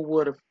people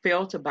would have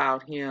felt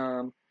about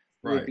him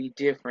would right. be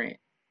different.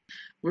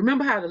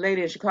 Remember how the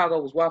lady in Chicago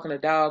was walking a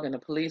dog and the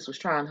police was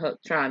trying to,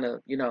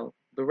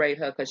 berate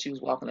her because she was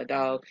walking a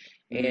dog,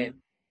 and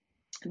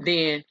Mm-hmm.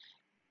 then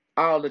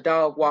all the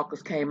dog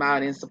walkers came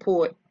out in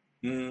support.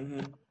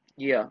 Mm-hmm.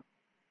 Yeah.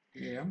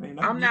 Yeah, I mean,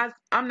 I I'm get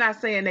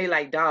not saying they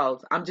like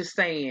dogs. I'm just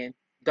saying,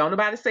 don't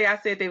nobody say I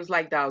said they was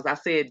like dogs. I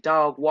said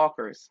dog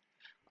walkers.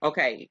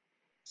 Okay.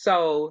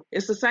 So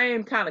it's the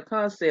same kind of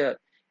concept.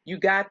 You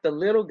got the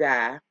little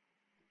guy,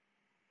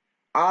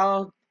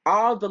 all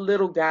the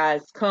little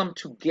guys come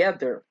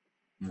together.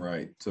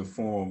 right to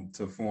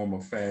form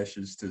a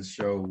fascist to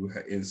show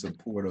in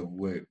support of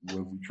what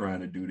we're trying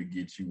to do to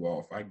get you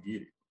off. I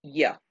get it.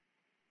 Yeah.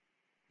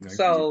 I get it.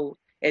 So,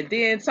 and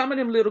then some of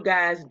them little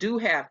guys do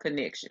have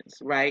connections,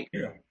 right?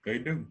 Yeah, they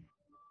do. And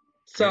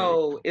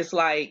So it's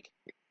like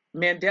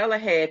Mandela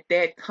had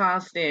that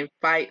constant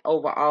fight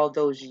over all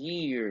those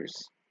years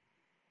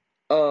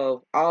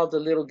of all the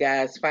little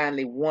guys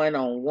finally one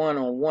on one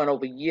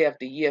over year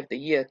after year after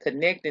year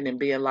connecting and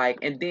being like,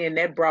 and then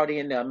that brought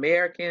in the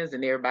Americans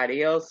and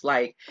everybody else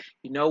like,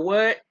 you know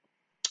what?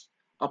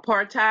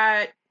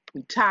 Apartheid,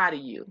 we tired of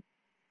you.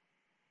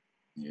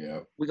 yeah,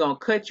 We're going to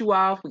cut you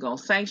off. We're going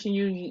to sanction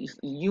you,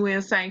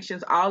 UN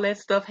sanctions, all that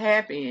stuff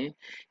happened.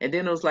 And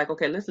then it was like,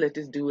 okay, let's let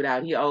this dude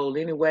out. He old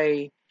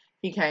anyway.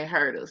 He can't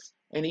hurt us.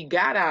 And he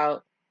got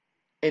out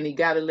and he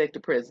got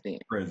elected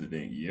president.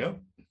 president. Yep.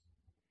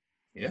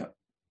 Yep.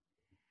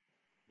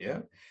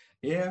 Yep.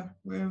 Yeah.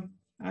 Well,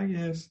 I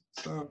guess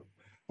so.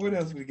 What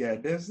else we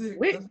got? That's it.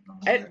 That's all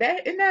we got.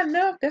 That isn't that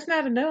enough? That's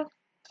not enough.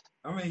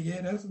 I mean,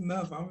 yeah, that's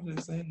enough. I was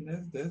just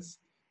saying that's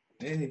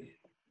hey,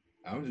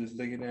 I'm just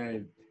looking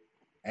at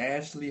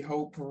Ashley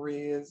Hope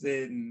Perez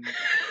and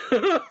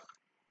the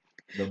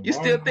You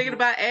still thinking bunghole,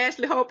 about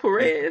Ashley Hope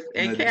Perez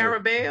and the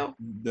Carabelle?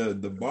 the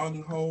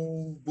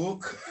bunghole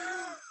book.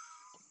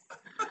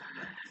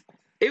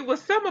 It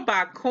was something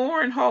about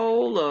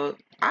cornhole or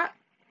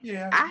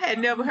Yeah, I had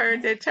never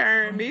heard that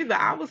term either.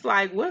 I was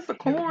like, what's a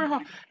cornhole?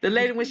 The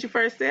lady when she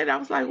first said it, I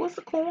was like, what's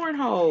a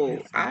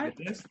cornhole?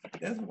 that's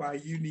why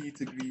you need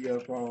to be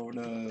up on.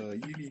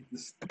 You need to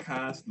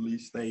constantly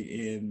stay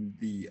in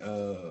the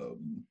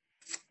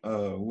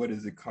what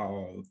is it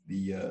called?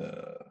 The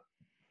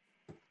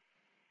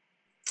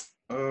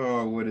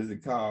what is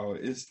it called?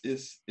 It's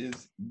in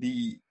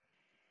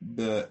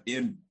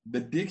the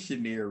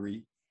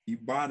dictionary,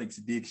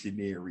 Ebonics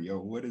dictionary, or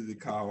what is it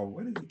called?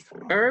 What is it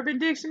called? Urban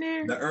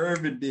Dictionary? The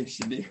Urban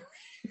Dictionary.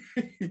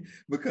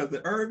 Because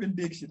the Urban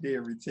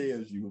Dictionary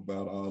tells you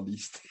about all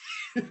these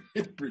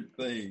different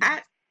things.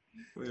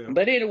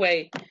 But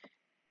anyway,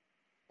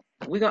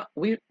 we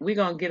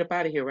gonna get up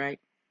out of here, right?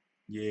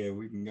 Yeah,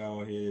 we can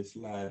go ahead and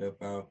slide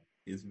up out.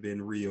 It's been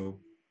real.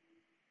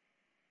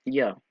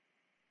 Yeah.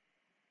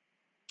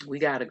 We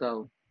gotta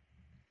go.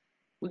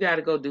 We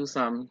gotta go do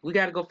something. We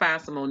gotta go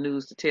find some more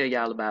news to tell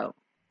y'all about.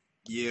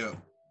 Yeah.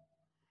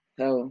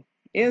 So,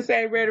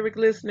 Insane Rhetoric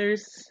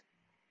listeners,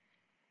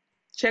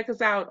 check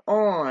us out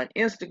on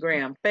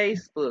Instagram,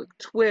 Facebook,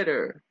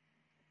 Twitter.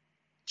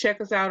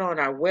 Check us out on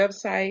our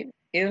website,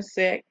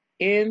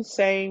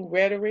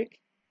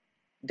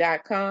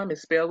 insanerhetoric.com.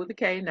 It's spelled with a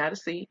K, not a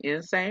C,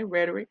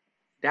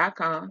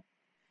 insanerhetoric.com.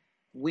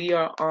 We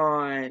are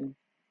on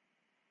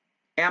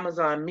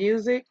Amazon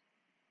Music,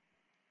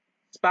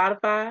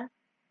 Spotify,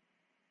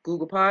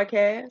 Google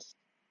Podcasts,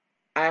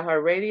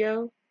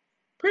 iHeartRadio,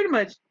 pretty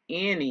much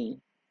any,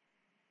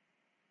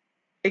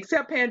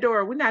 except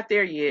Pandora. We're not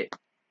there yet,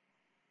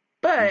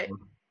 but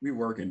we're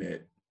working at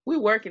it. We're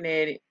working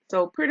at it.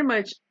 So pretty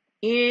much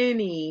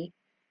any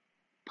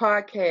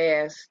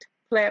podcast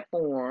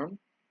platform,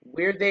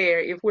 we're there.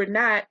 If we're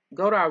not,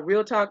 go to our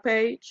Real Talk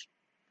page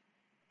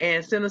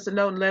and send us a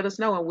note and let us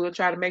know, and we'll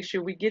try to make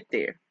sure we get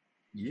there.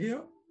 Yeah.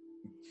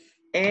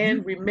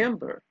 And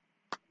remember,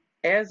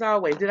 as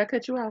always, did I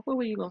cut you off? What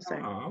were you going to say?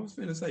 I was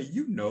going to say,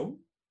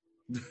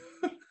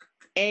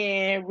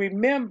 And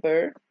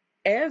remember,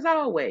 as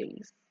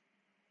always,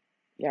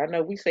 y'all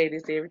know we say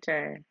this every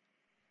time.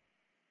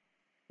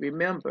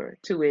 Remember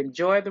to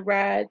enjoy the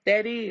ride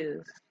that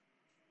is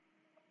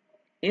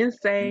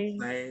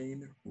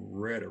insane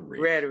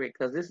rhetoric,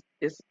 because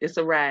it's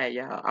a ride,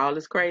 y'all. All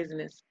this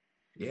craziness.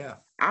 Yeah.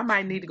 I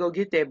might need to go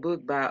get that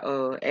book by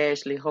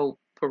Ashley Hope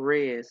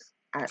Perez.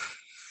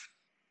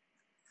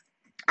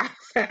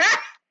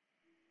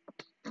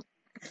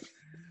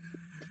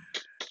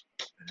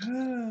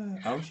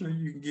 I'm sure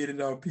you can get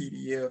it on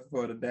PDF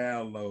for the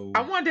download.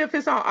 I wonder if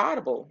it's on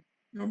Audible.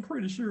 I'm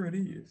pretty sure it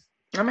is.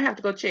 I'm gonna have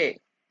to go check.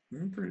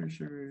 I'm pretty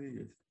sure it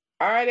is.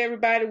 All right,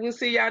 everybody. We'll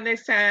see y'all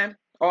next time,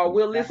 or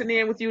we'll listen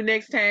in with you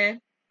next time.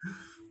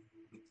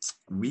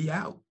 We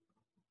out.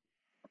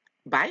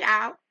 Bye,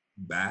 y'all.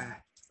 Bye.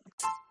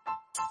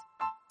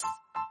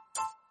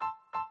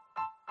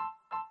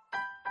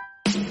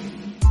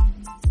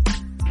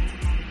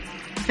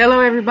 Hello,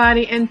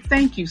 everybody, and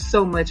thank you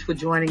so much for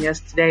joining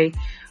us today.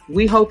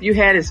 We hope you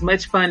had as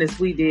much fun as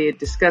we did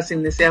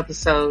discussing this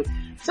episode.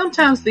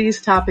 Sometimes these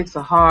topics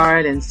are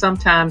hard, and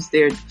sometimes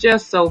they're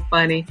just so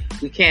funny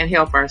we can't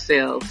help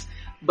ourselves.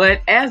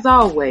 But as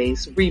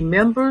always,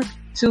 remember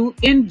to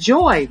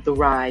enjoy the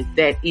ride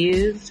that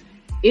is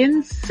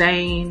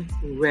Insane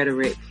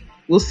Rhetoric.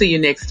 We'll see you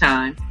next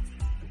time.